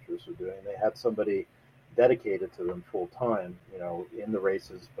manufacturers are doing. They had somebody dedicated to them full time, in the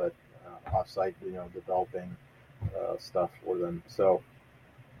races, but offsite, developing stuff for them. So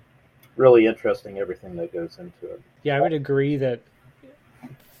really interesting everything that goes into it. Yeah, I would agree that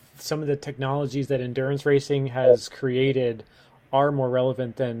some of the technologies that endurance racing has created are more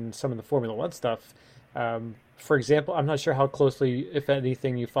relevant than some of the Formula One stuff. For example, I'm not sure how closely, if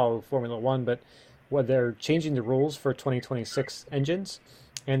anything, you follow Formula One, but what they're changing the rules for 2026 engines,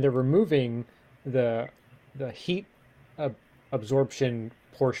 and they're removing the heat ab- absorption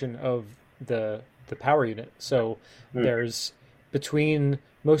portion of the power unit. So Hmm. there's between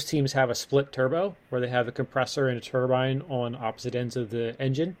most teams have a split turbo where they have a compressor and a turbine on opposite ends of the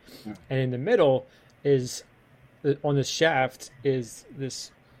engine, and in the middle is on this shaft is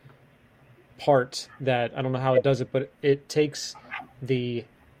this part that I don't know how it does it, but it takes the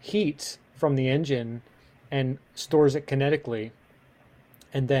heat from the engine and stores it kinetically,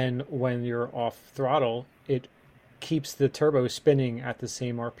 and then when you're off throttle, it keeps the turbo spinning at the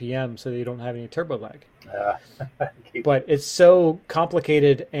same RPM so that you don't have any turbo lag. Uh, But it's so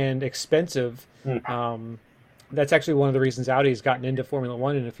complicated and expensive. hmm. Um, that's actually one of the reasons Audi's gotten into Formula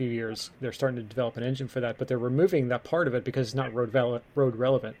One in a few years. They're starting to develop an engine for that, but they're removing that part of it because it's not road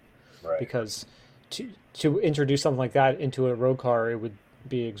relevant. Right. Because to introduce something like that into a road car, it would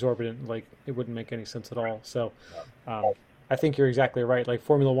be exorbitant. Like it wouldn't make any sense at all. So I think you're exactly right. Like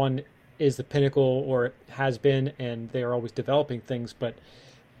Formula One is the pinnacle, or it has been, and they are always developing things, but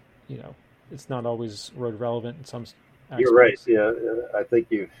you know, it's not always road relevant in some You're right. aspects. Yeah, I think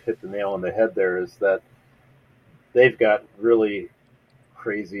you've hit the nail on the head there. Is that they've got really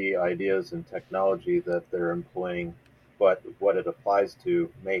crazy ideas and technology that they're employing, but what it applies to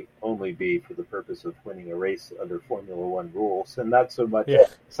may only be for the purpose of winning a race under Formula One rules, and not so much Yeah.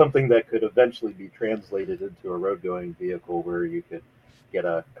 something that could eventually be translated into a road going vehicle where you could get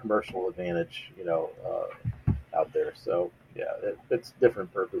a commercial advantage, out there. So yeah, it's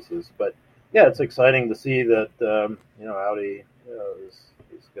different purposes, but yeah, it's exciting to see that Audi is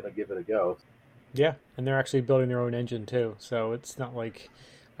going to give it a go. Yeah, and they're actually building their own engine too. So it's not like,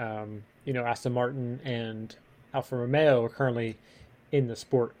 Aston Martin and Alfa Romeo are currently in the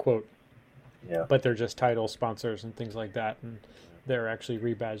sport, quote, Yeah. but they're just title sponsors and things like that. And they're actually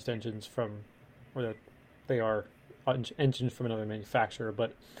rebadged engines from, or they are engines from another manufacturer.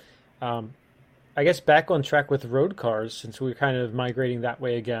 But um, I guess back on track with road cars, since we're kind of migrating that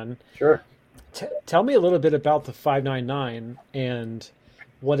way again. Sure. Tell me a little bit about the 599 and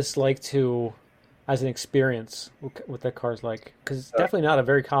what it's like to, as an experience, what that car's like. Because it's definitely not a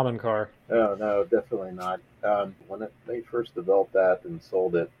very common car. No, no, definitely not. When they first developed that and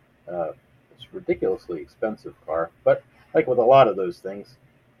sold it, it's a ridiculously expensive car. But like with a lot of those things,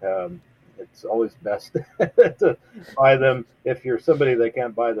 um, it's always best to buy them. If you're somebody that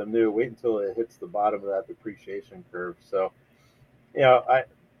can't buy them new, wait until it hits the bottom of that depreciation curve. So,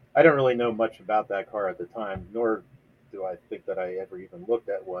 I don't really know much about that car at the time, nor do I think that I ever even looked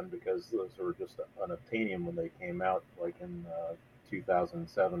at one because those were just unobtainium when they came out, like in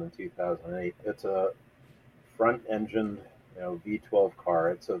 2007 and 2008. It's a front-engined, V12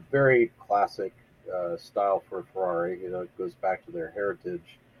 car. It's a very classic style for Ferrari. It goes back to their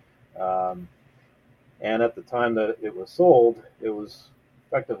heritage. Um, and at the time that it was sold, it was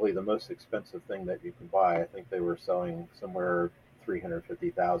effectively the most expensive thing that you can buy. I think they were selling somewhere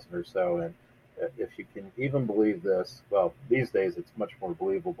 350,000 or so. And if you can even believe this, well, these days it's much more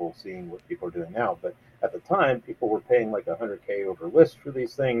believable seeing what people are doing now. But at the time, people were paying like 100K over list for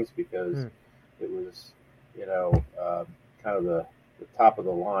these things because it was, kind of the top of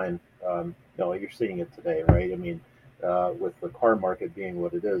the line. You're seeing it today, right? I mean, with the car market being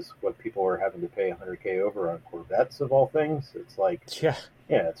what it is, what people are having to pay 100K over on Corvettes of all things, it's like, Yeah.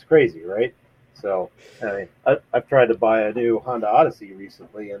 yeah, it's crazy, right? So I've tried to buy a new Honda Odyssey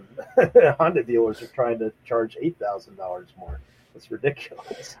recently, and Honda dealers are trying to charge $8,000 more. It's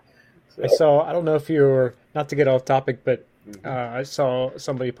ridiculous. So, I don't know if you're, not to get off topic, but I saw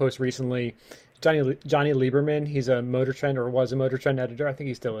somebody post recently, Johnny Lieberman, he's a Motor Trend, or was a Motor Trend editor, I think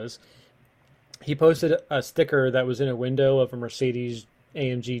he still is. He posted a sticker that was in a window of a Mercedes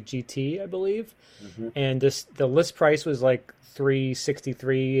AMG GT, I believe, and the list price was like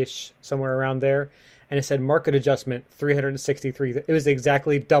 363-ish, somewhere around there, and it said market adjustment 363. It was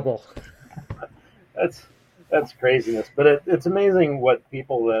exactly double. that's craziness, but it's amazing what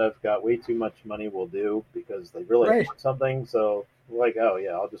people that have got way too much money will do because they really Right. want something. So like, oh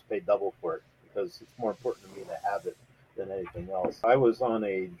yeah, I'll just pay double for it because it's more important to me to have it than anything else. I was on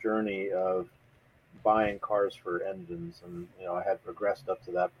a journey of buying cars for engines, and I had progressed up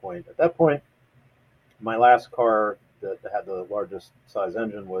to that point. At that point, my last car that had the largest size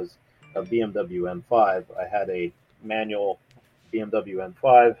engine was a BMW M5. I had a manual BMW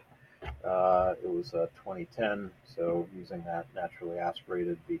M5. It was a 2010, so using that naturally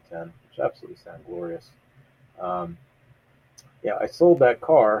aspirated V10, which absolutely sounded glorious. Um, yeah, I sold that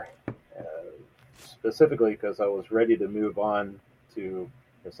car specifically because I was ready to move on to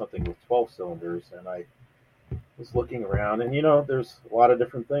something with 12 cylinders, and I was looking around, and there's a lot of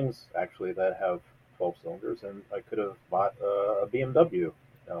different things actually that have 12 cylinders, and I could have bought a BMW,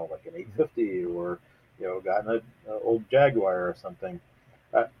 like an 850, or gotten an old Jaguar or something.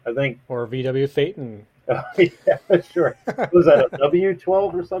 I think, Or VW Phaeton. yeah, sure. Was that a W12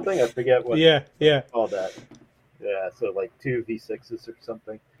 or something? I forget what Yeah, they called that. Yeah, so like two V6s or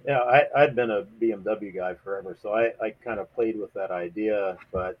something. Yeah, I'd been a BMW guy forever, so I kind of played with that idea,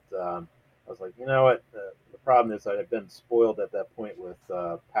 but I was like, you know what? The problem is I've been spoiled at that point with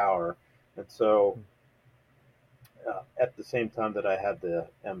power, and so at the same time that I had the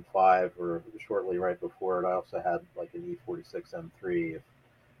M5, or shortly right before it, I also had like an E46 M3. If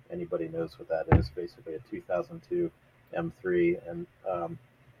anybody knows what that is, basically a 2002 M3, and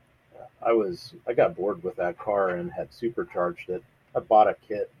I got bored with that car and had supercharged it. I bought a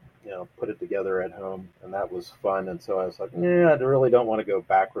kit, put it together at home, and that was fun. And so I was like, yeah, I really don't want to go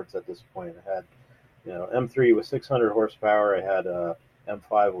backwards at this point. I had, M3 with 600 horsepower. I had a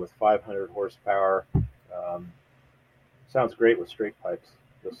M5 with 500 horsepower. Sounds great with straight pipes.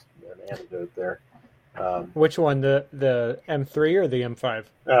 Just an anecdote there. Which one, the M3 or the M5?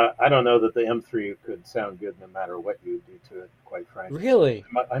 I don't know that the M3 could sound good no matter what you do to it, quite frankly. Really?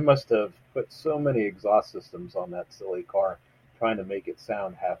 I must have put so many exhaust systems on that silly car trying to make it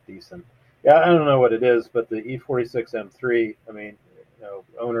sound half decent. Yeah, I don't know what it is, but the E46 M3, I mean,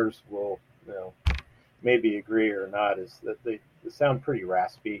 owners will, maybe agree or not, is that they sound pretty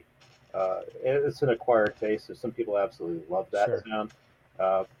raspy. It's an acquired taste. So some people absolutely love that sound.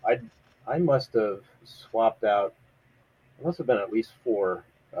 Uh, I I must have swapped out. It must have been at least four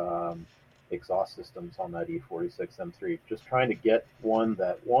exhaust systems on that E46 M3, just trying to get one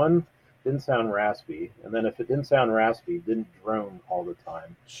didn't sound raspy, and then if it didn't sound raspy, didn't drone all the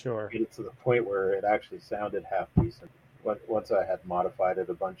time. Sure. Get it to the point where it actually sounded half decent. Once I had modified it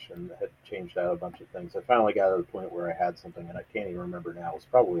a bunch and had changed out a bunch of things, I finally got to the point where I had something, and I can't even remember now. It was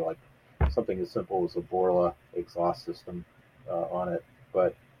probably like something as simple as a Borla exhaust system on it.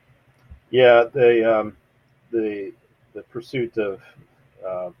 But yeah, the the pursuit of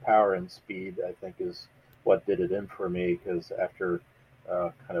power and speed, I think, is what did it in for me. Because after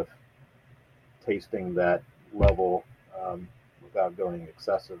kind of tasting that level without going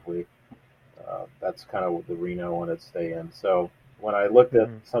excessively, that's kind of the Reno I wanted to stay in. So when I looked at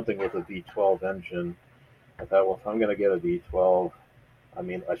Hmm. something with a V12 engine, I thought, well, if I'm going to get a V12, I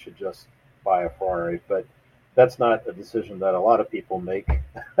mean, I should just buy a Ferrari. But that's not a decision that a lot of people make.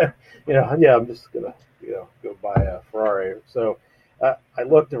 Yeah, I'm just gonna, go buy a Ferrari. So I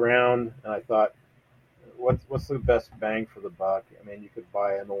looked around and I thought, what's the best bang for the buck? I mean, you could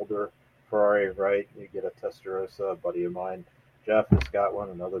buy an older Ferrari, right? You get a Testarossa. A buddy of mine, Jeff, has got one.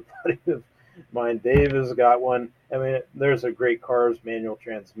 Another buddy of mine, Dave, has got one. I mean, there's a great cars, manual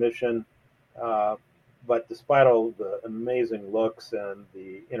transmission. Uh, but despite all the amazing looks and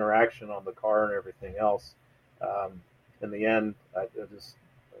the interaction on the car and everything else, um, in the end, I've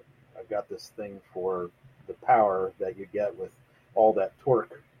got this thing for the power that you get with all that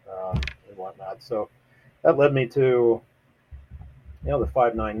torque and whatnot. So that led me to the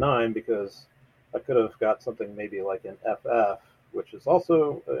 599 because I could have got something maybe like an FF, which is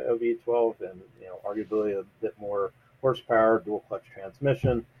also a V12 and arguably a bit more horsepower, dual clutch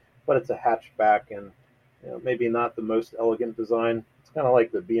transmission, but it's a hatchback and maybe not the most elegant design. It's kind of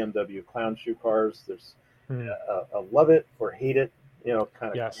like the BMW clown shoe cars. There's Hmm. a love it or hate it, kind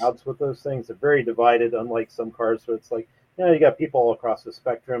of Yes. crowds with those things. They're very divided, unlike some cars. So it's like, you got people all across the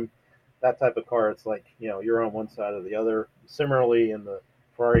spectrum. That type of car, it's like, you're on one side or the other. Similarly, in the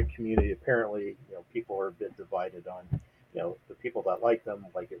Ferrari community, apparently, people are a bit divided on, the people that like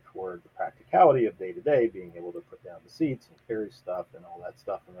it for the practicality of day to day, being able to put down the seats and carry stuff and all that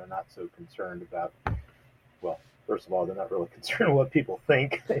stuff. And they're not so concerned about, well, first of all, they're not really concerned what people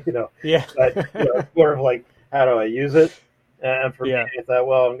think, Yeah. but it's more of like, how do I use it? And for me, Yeah. I thought,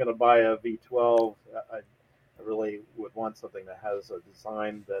 well, I'm going to buy a V12. I really would want something that has a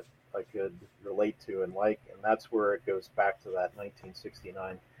design that I could relate to and like, and that's where it goes back to that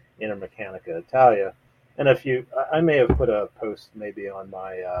 1969 Intermechanica Italia. And if I may have put a post maybe on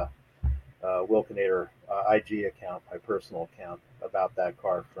my Wilkinator IG account, my personal account, about that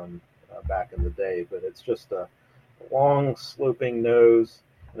car from back in the day. But it's just a long sloping nose,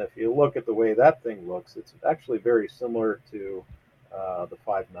 and if you look at the way that thing looks, it's actually very similar to the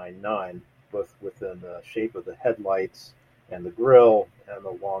 599, both within the shape of the headlights and the grille and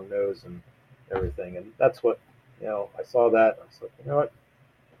the long nose and everything. And that's what I saw that. I was like, what?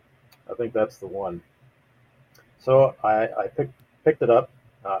 I think that's the one. So I picked it up.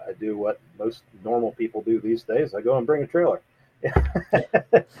 I do what most normal people do these days. I go and bring a trailer,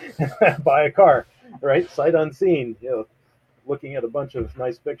 buy a car, right? Sight unseen, looking at a bunch of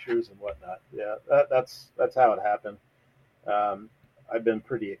nice pictures and whatnot. Yeah, that's how it happened. Um, I've been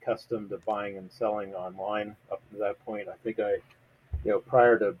pretty accustomed to buying and selling online up to that point. I think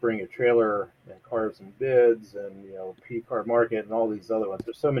prior to Bring a Trailer and Cars and Bids and P Car Market and all these other ones.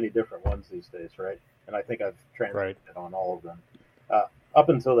 There's so many different ones these days, right? And I think I've Right. transacted on all of them. Uh, Up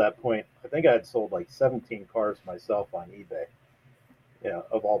until that point, I think I had sold like 17 cars myself on eBay,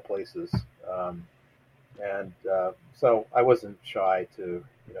 of all places. Um, and so I wasn't shy to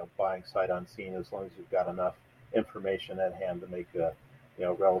buying sight unseen as long as you've got enough information at hand to make a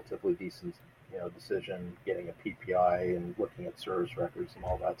relatively decent decision, getting a PPI and looking at service records and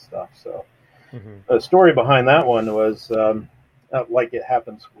all that stuff. So Hmm. the story behind that one was like it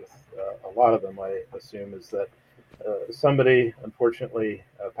happens with a lot of them, I assume, is that somebody unfortunately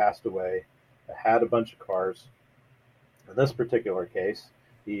passed away, had a bunch of cars. In this particular case,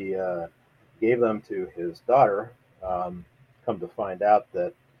 he gave them to his daughter. Come to find out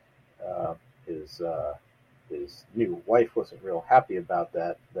that uh, his his new wife wasn't real happy about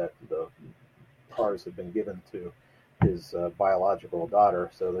that. That the cars had been given to his biological daughter.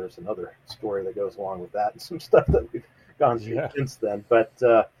 So there's another story that goes along with that, and some stuff that we've gone through Yeah. since then. But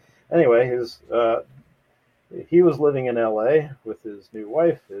anyway, his he was living in LA with his new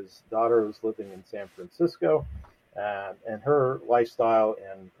wife. His daughter was living in San Francisco. And her lifestyle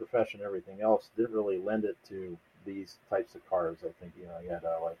and profession, everything else, didn't really lend it to these types of cars. I think he had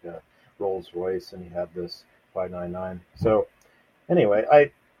like a Rolls Royce, and he had this 599. So anyway,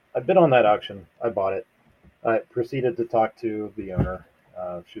 I bid on that auction. I bought it. I proceeded to talk to the owner.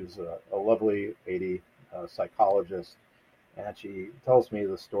 She was a lovely lady, psychologist, and she tells me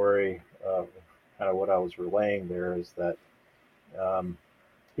the story of kind of what I was relaying there is that um,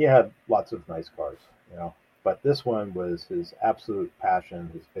 he had lots of nice cars, you know, but this one was his absolute passion,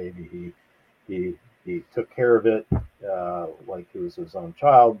 his baby. He He took care of it like it was his own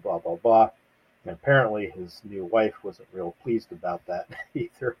child, blah, blah, blah. And apparently his new wife wasn't real pleased about that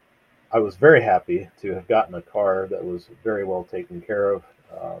either. I was very happy to have gotten a car that was very well taken care of,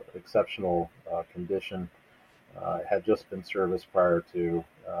 exceptional condition. It had just been serviced prior to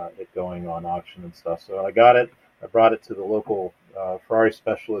it going on auction and stuff. So I got it. I brought it to the local Ferrari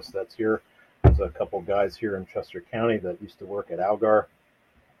specialist that's here. There's a couple guys here in Chester County that used to work at Algar.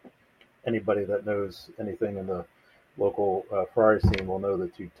 Anybody that knows anything in the local Ferrari scene will know the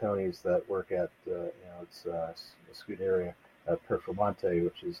two Tonys that work at it's a Scuderia at Performante,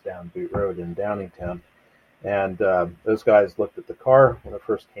 which is down Boot Road in Downingtown. And those guys looked at the car when it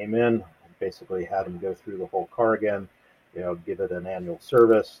first came in. Basically, had them go through the whole car again. Give it an annual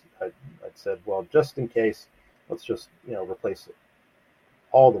service. I said, well, just in case, let's just replace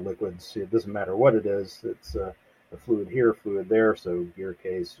all the liquids. It doesn't matter what it is. It's a fluid here, fluid there. So gear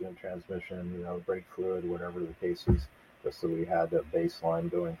case, transmission, brake fluid, whatever the case is, just so we had a baseline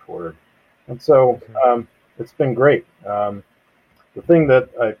going forward. And so it's been great. The thing that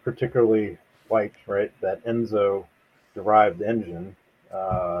I particularly liked, right, that Enzo derived engine,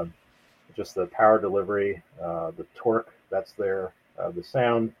 just the power delivery, the torque that's there, the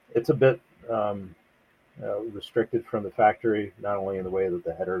sound. It's a bit restricted from the factory, not only in the way that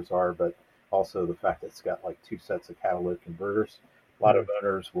the headers are, but also the fact that it's got like two sets of catalytic converters. A lot of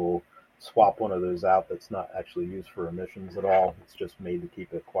owners will swap one of those out that's not actually used for emissions at all. It's just made to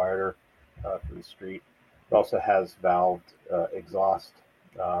keep it quieter for the street. It also has valved exhaust.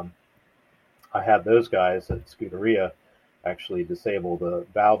 I had those guys at Scuderia actually disable the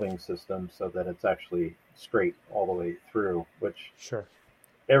valving system so that it's actually straight all the way through, which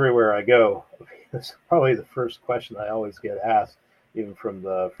everywhere I go, it's probably the first question I always get asked, even from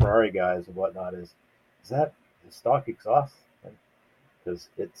the Ferrari guys and whatnot, is that the stock exhaust? Because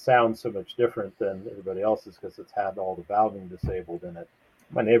it sounds so much different than everybody else's because it's had all the valving disabled in it.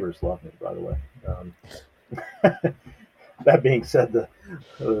 My neighbors love me, by the way. That being said,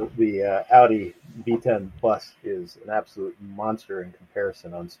 the Audi V10 Plus is an absolute monster in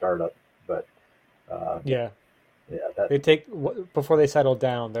comparison on startup. But they take before they settle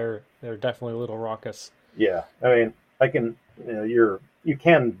down. They're definitely a little raucous. Yeah, I mean, I can you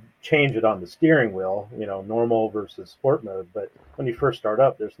can change it on the steering wheel, normal versus sport mode. But when you first start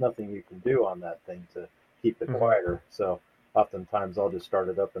up, there's nothing you can do on that thing to keep it quieter. So oftentimes I'll just start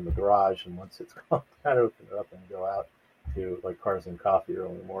it up in the garage, and once it's gone, I open it up and go out to like Cars and Coffee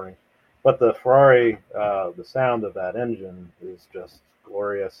early in the morning. But the Ferrari, the sound of that engine is just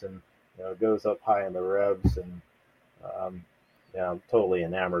glorious, and it goes up high in the revs, and I'm totally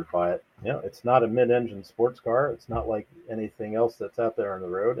enamored by it. It's not a mid-engine sports car. It's not like anything else that's out there on the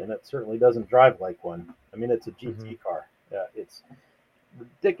road, and it certainly doesn't drive like one. I mean, it's a GT car. Yeah, it's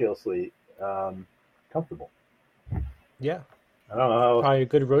ridiculously comfortable. Yeah, I don't know. Probably a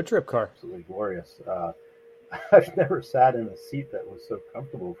good road trip car. Absolutely glorious. I've never sat in a seat that was so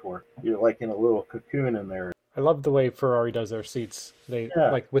comfortable before. You're like in a little cocoon in there. I love the way Ferrari does their seats. They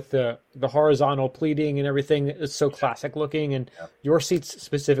like with the horizontal pleating and everything. It's so classic looking, and your seats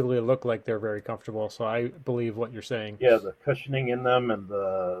specifically look like they're very comfortable. So I believe what you're saying. Yeah, the cushioning in them and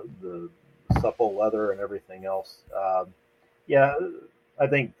the supple leather and everything else. I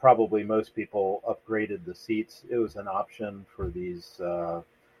think probably most people upgraded the seats. It was an option for these.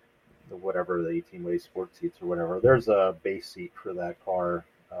 Whatever the 18-way sport seats or whatever. There's a base seat for that car.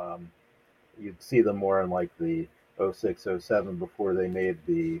 You'd see them more in like the 06, 07 before they made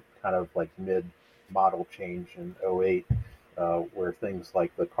the kind of like mid-model change in 08, where things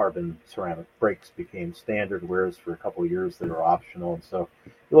like the carbon ceramic brakes became standard, whereas for a couple of years they were optional. And so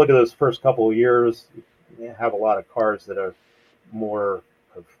you look at those first couple of years, you have a lot of cars that are more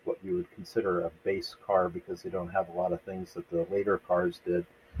of what you would consider a base car because they don't have a lot of things that the later cars did.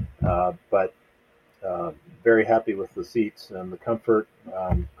 But very happy with the seats and the comfort.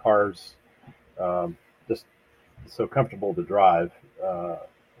 Cars just so comfortable to drive,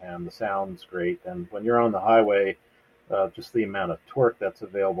 and the sound's great. And when you're on the highway, just the amount of torque that's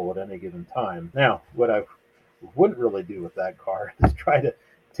available at any given time. Now, what I wouldn't really do with that car is try to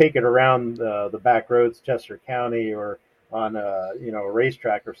take it around the back roads, Chester County, or on a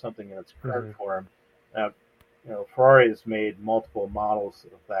racetrack or something in its current form. Now, Ferrari has made multiple models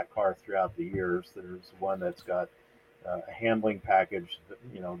of that car throughout the years. There's one that's got a handling package.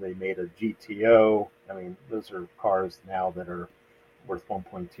 They made a GTO. I mean, those are cars now that are worth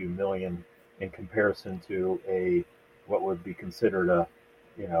 1.2 million in comparison to what would be considered a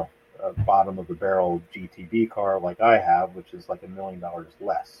bottom of the barrel GTB car like I have, which is like $1 million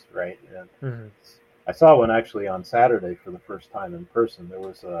less, right? And I saw one actually on Saturday for the first time in person. There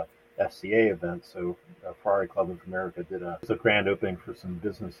was a FCA event. So Ferrari Club of America did a grand opening for some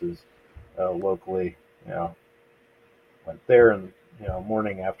businesses locally. Went there and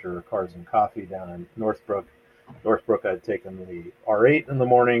morning after Cars and Coffee down in Northbrook. I'd taken the R8 in the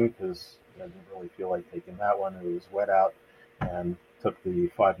morning because I didn't really feel like taking that one. It was wet out, and took the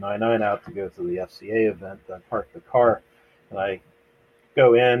 599 out to go to the FCA event. I parked the car, and I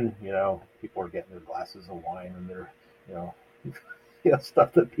go in. People are getting their glasses of wine and their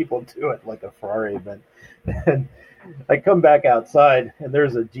stuff that people do at like a Ferrari event. And I come back outside, and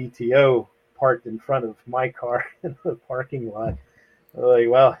there's a GTO parked in front of my car in the parking lot. I'm like,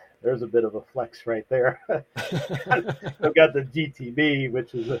 well, there's a bit of a flex right there. I've got the GTB,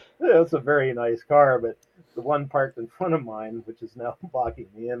 which is it's a very nice car, but the one parked in front of mine, which is now blocking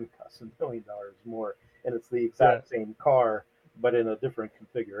me in, costs $1 million more, and it's the exact same car, but in a different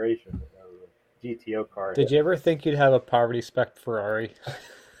configuration. The GTO car. Did you ever think you'd have a poverty spec Ferrari?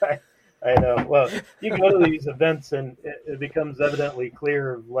 I know. Well, you go to these events and it becomes evidently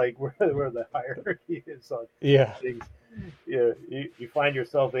clear of like where the hierarchy is on things. You find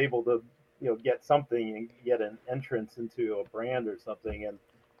yourself able to get something and get an entrance into a brand or something,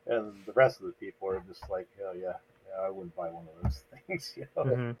 and the rest of the people are just like, oh yeah, I wouldn't buy one of those things.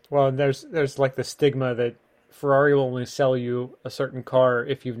 Mm-hmm. Well, there's like the stigma that Ferrari will only sell you a certain car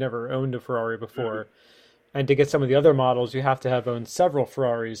if you've never owned a Ferrari before. Mm-hmm. And to get some of the other models, you have to have owned several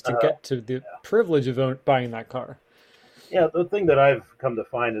Ferraris to get to the privilege of buying that car. Yeah, the thing that I've come to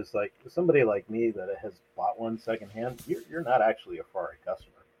find is like somebody like me that has bought one secondhand, you're not actually a Ferrari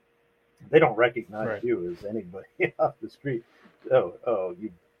customer. They don't recognize you as anybody off the street. Oh,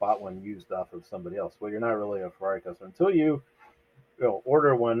 you bought one used off of somebody else. Well, you're not really a Ferrari customer until you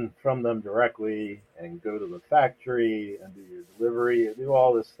order one from them directly and go to the factory and do your delivery and do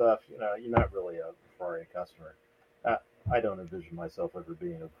all this stuff. You're not really a Ferrari customer. I don't envision myself ever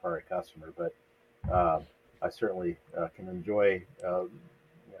being a Ferrari customer, but I certainly can enjoy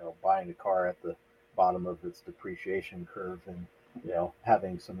buying a car at the bottom of its depreciation curve and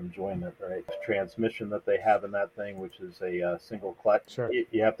having some enjoyment. Right, the transmission that they have in that thing, which is a single clutch. Sure.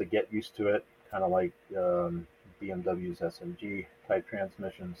 You have to get used to it, kind of like BMW's SMG type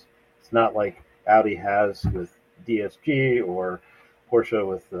transmissions. It's not like Audi has with DSG or Porsche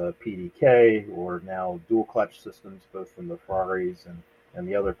with PDK, or now dual clutch systems, both in the Ferraris and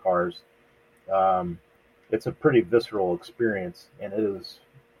the other cars. It's a pretty visceral experience, and it is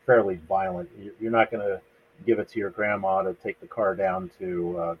fairly violent. You're not going to give it to your grandma to take the car down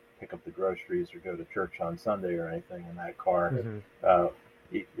to pick up the groceries or go to church on Sunday or anything in that car. Mm-hmm.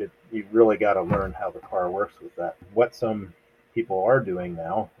 You really got to learn how the car works with that. What some people are doing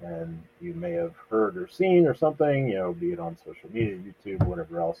now, and you may have heard or seen or something, be it on social media, YouTube,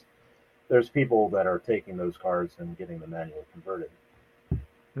 whatever else, there's people that are taking those cars and getting them manually converted.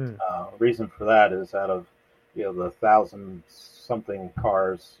 Reason for that is out of the 1,000-something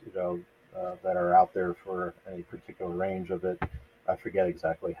cars that are out there for any particular range of it. I forget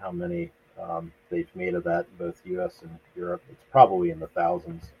exactly how many they've made of that in both U.S. and Europe. It's probably in the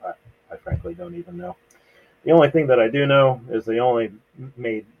thousands. I frankly don't even know. The only thing that I do know is they only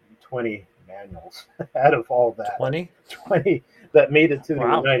made 20 manuals out of all that. 20 that made it to the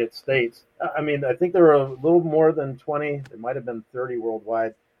United States. I mean, I think there were a little more than 20. There might have been 30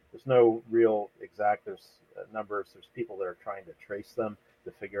 worldwide. There's no real exact numbers. There's people that are trying to trace them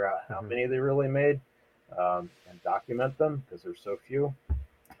to figure out how many they really made and document them because there's so few.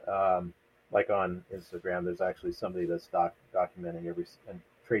 Like on Instagram, there's actually somebody that's documenting and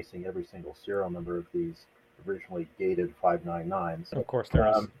tracing every single serial number of these originally gated 599s. Of course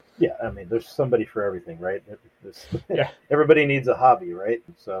there is. Yeah, I mean, there's somebody for everything, right? Everybody needs a hobby, right?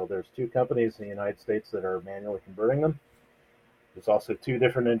 So there's two companies in the United States that are manually converting them. There's also two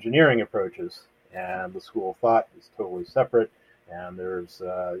different engineering approaches, and the school of thought is totally separate. And there's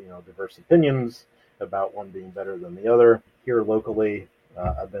diverse opinions about one being better than the other. Here locally,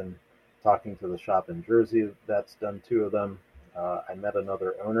 I've been talking to the shop in Jersey that's done two of them. I met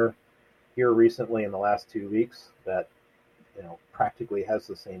another owner here recently in the last 2 weeks that practically has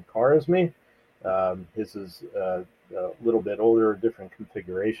the same car as me. His is a little bit older, different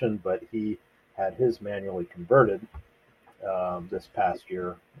configuration, but he had his manually converted this past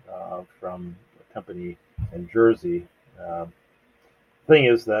year from a company in Jersey. Thing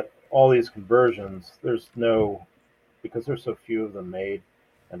is that all these conversions, because there's so few of them made,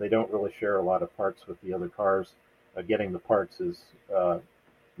 and they don't really share a lot of parts with the other cars. Getting the parts is,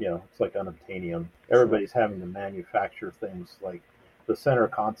 it's like unobtainium. Everybody's having to manufacture things like the center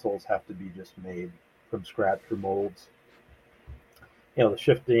consoles have to be just made from scratch for molds. The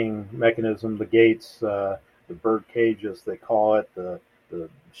shifting mechanism, the gates, the bird cage as they call it, the the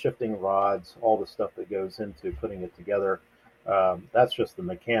shifting rods, all the stuff that goes into putting it together. That's just the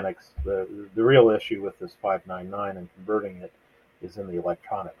mechanics. The real issue with this 599 and converting it is in the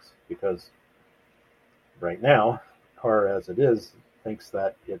electronics, because right now, the car as it is thinks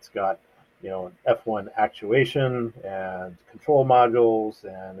that it's got an F1 actuation and control modules,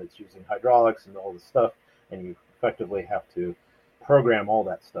 and it's using hydraulics and all this stuff, and you effectively have to program all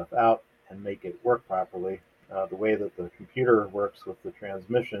that stuff out and make it work properly. The way that the computer works with the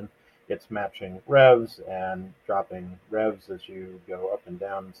transmission, it's matching revs and dropping revs as you go up and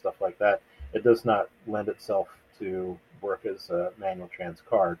down and stuff like that. It does not lend itself to work as a manual trans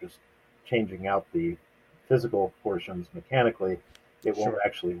car. Just changing out the physical portions mechanically, it won't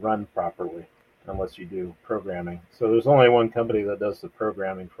actually run properly unless you do programming. So there's only one company that does the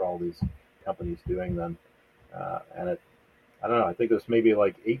programming for all these companies doing them. And I don't know, I think there's maybe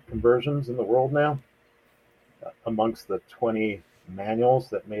like 8 conversions in the world now amongst the 20 manuals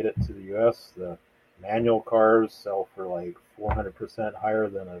that made it to the US. The manual cars sell for like 400% higher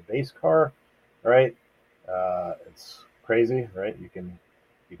than a base car, right? It's crazy, right? You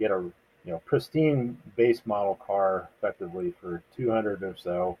get a pristine base model car effectively for 200 or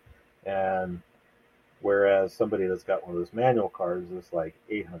so, and whereas somebody that's got one of those manual cars is like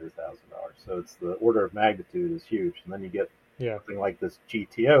 $800,000. So it's the order of magnitude is huge. And then you get something like this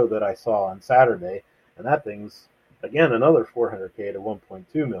GTO that I saw on Saturday, and that thing's again another 400K to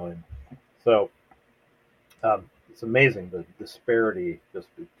 1.2 million. So it's amazing the disparity just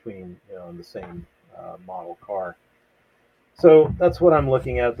between in the same model car. So that's what I'm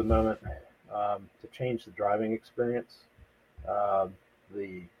looking at the moment, to change the driving experience.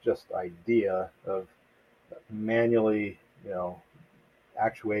 The just idea of manually,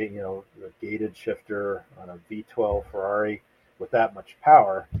 actuating, the gated shifter on a V12 Ferrari with that much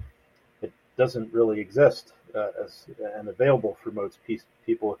power, it doesn't really exist and available for most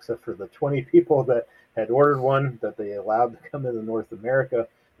people, except for the 20 people that had ordered one that they allowed to come into North America,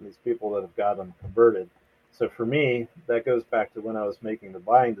 and these people that have got them converted. So for me, that goes back to when I was making the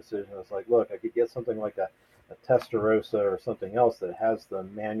buying decision. I was like, look, I could get something like a Testarossa or something else that has the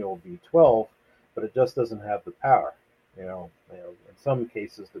manual V12, but it just doesn't have the power. In some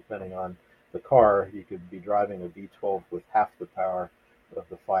cases, depending on the car, you could be driving a V12 with half the power of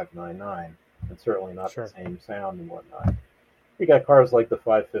the 599, and certainly not the same sound and whatnot. You got cars like the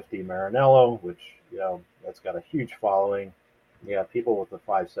 550 Maranello, which that's got a huge following. You got people with the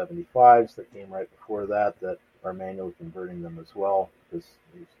 575s that came right before that are manually converting them as well, because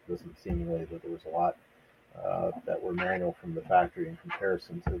it doesn't seemingly that there was a lot that were manual from the factory in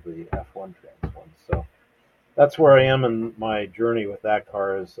comparison to the F1 trans ones. So that's where I am in my journey with that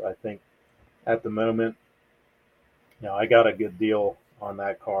car. Is I think at the moment, I got a good deal on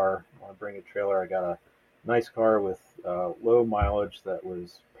that car. On Bring a Trailer, I got a nice car with low mileage that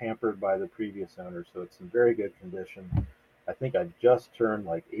was pampered by the previous owner, so it's in very good condition. I think I just turned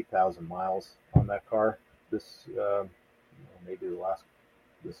like 8,000 miles on that car this maybe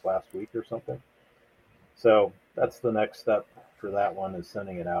this last week or something. So that's the next step for that one, is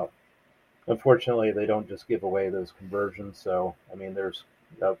sending it out. Unfortunately, they don't just give away those conversions. So, I mean, there's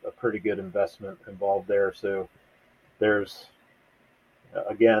a pretty good investment involved there. So there's,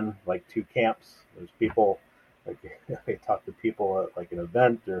 again, like 2 camps. There's people, like I talk to people at like an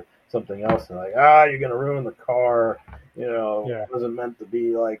event or something else, and like, you're going to ruin the car. It wasn't meant to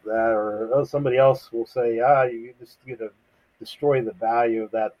be like that. Or somebody else will say, you just going to destroy the value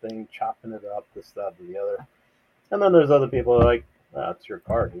of that thing, chopping it up, this, that, or the other. And then there's other people who are like, it's your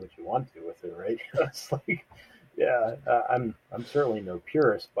car, do what you want to with it, right? It's like, I'm certainly no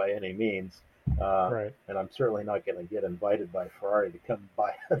purist by any means. Right. And I'm certainly not going to get invited by Ferrari to come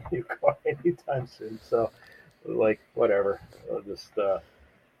buy a new car anytime soon. So, like, whatever. So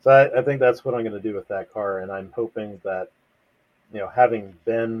I think that's what I'm going to do with that car. And I'm hoping that, having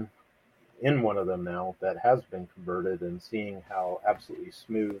been in one of them now that has been converted and seeing how absolutely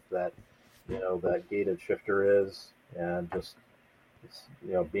smooth that, that gated shifter is, and just,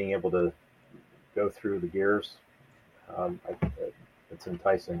 being able to go through the gears, it's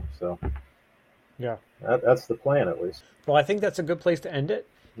enticing. So that's the plan, at least. Well, I think that's a good place to end it.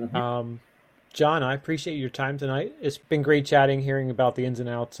 Mm-hmm. John, I appreciate your time tonight. It's been great chatting, hearing about the ins and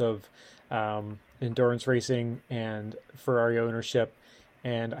outs of endurance racing and Ferrari ownership.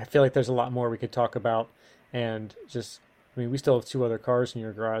 And I feel like there's a lot more we could talk about. And just, we still have 2 other cars in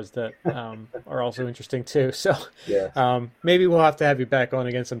your garage that are also interesting too. So maybe we'll have to have you back on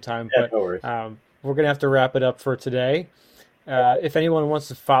again sometime. But no worries. We're going to have to wrap it up for today. If anyone wants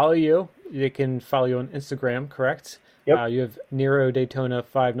to follow you, they can follow you on Instagram, correct? Yep. You have Nero Daytona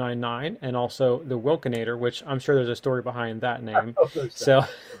 599 and also the Wilkenator, which I'm sure there's a story behind that name. Oh, there's So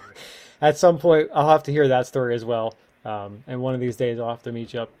definitely a story. at some point, I'll have to hear that story as well. And one of these days, I'll have to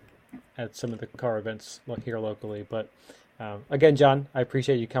meet you up at some of the car events here locally. But again, John, I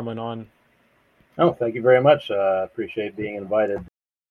appreciate you coming on. Oh, thank you very much. Appreciate being invited.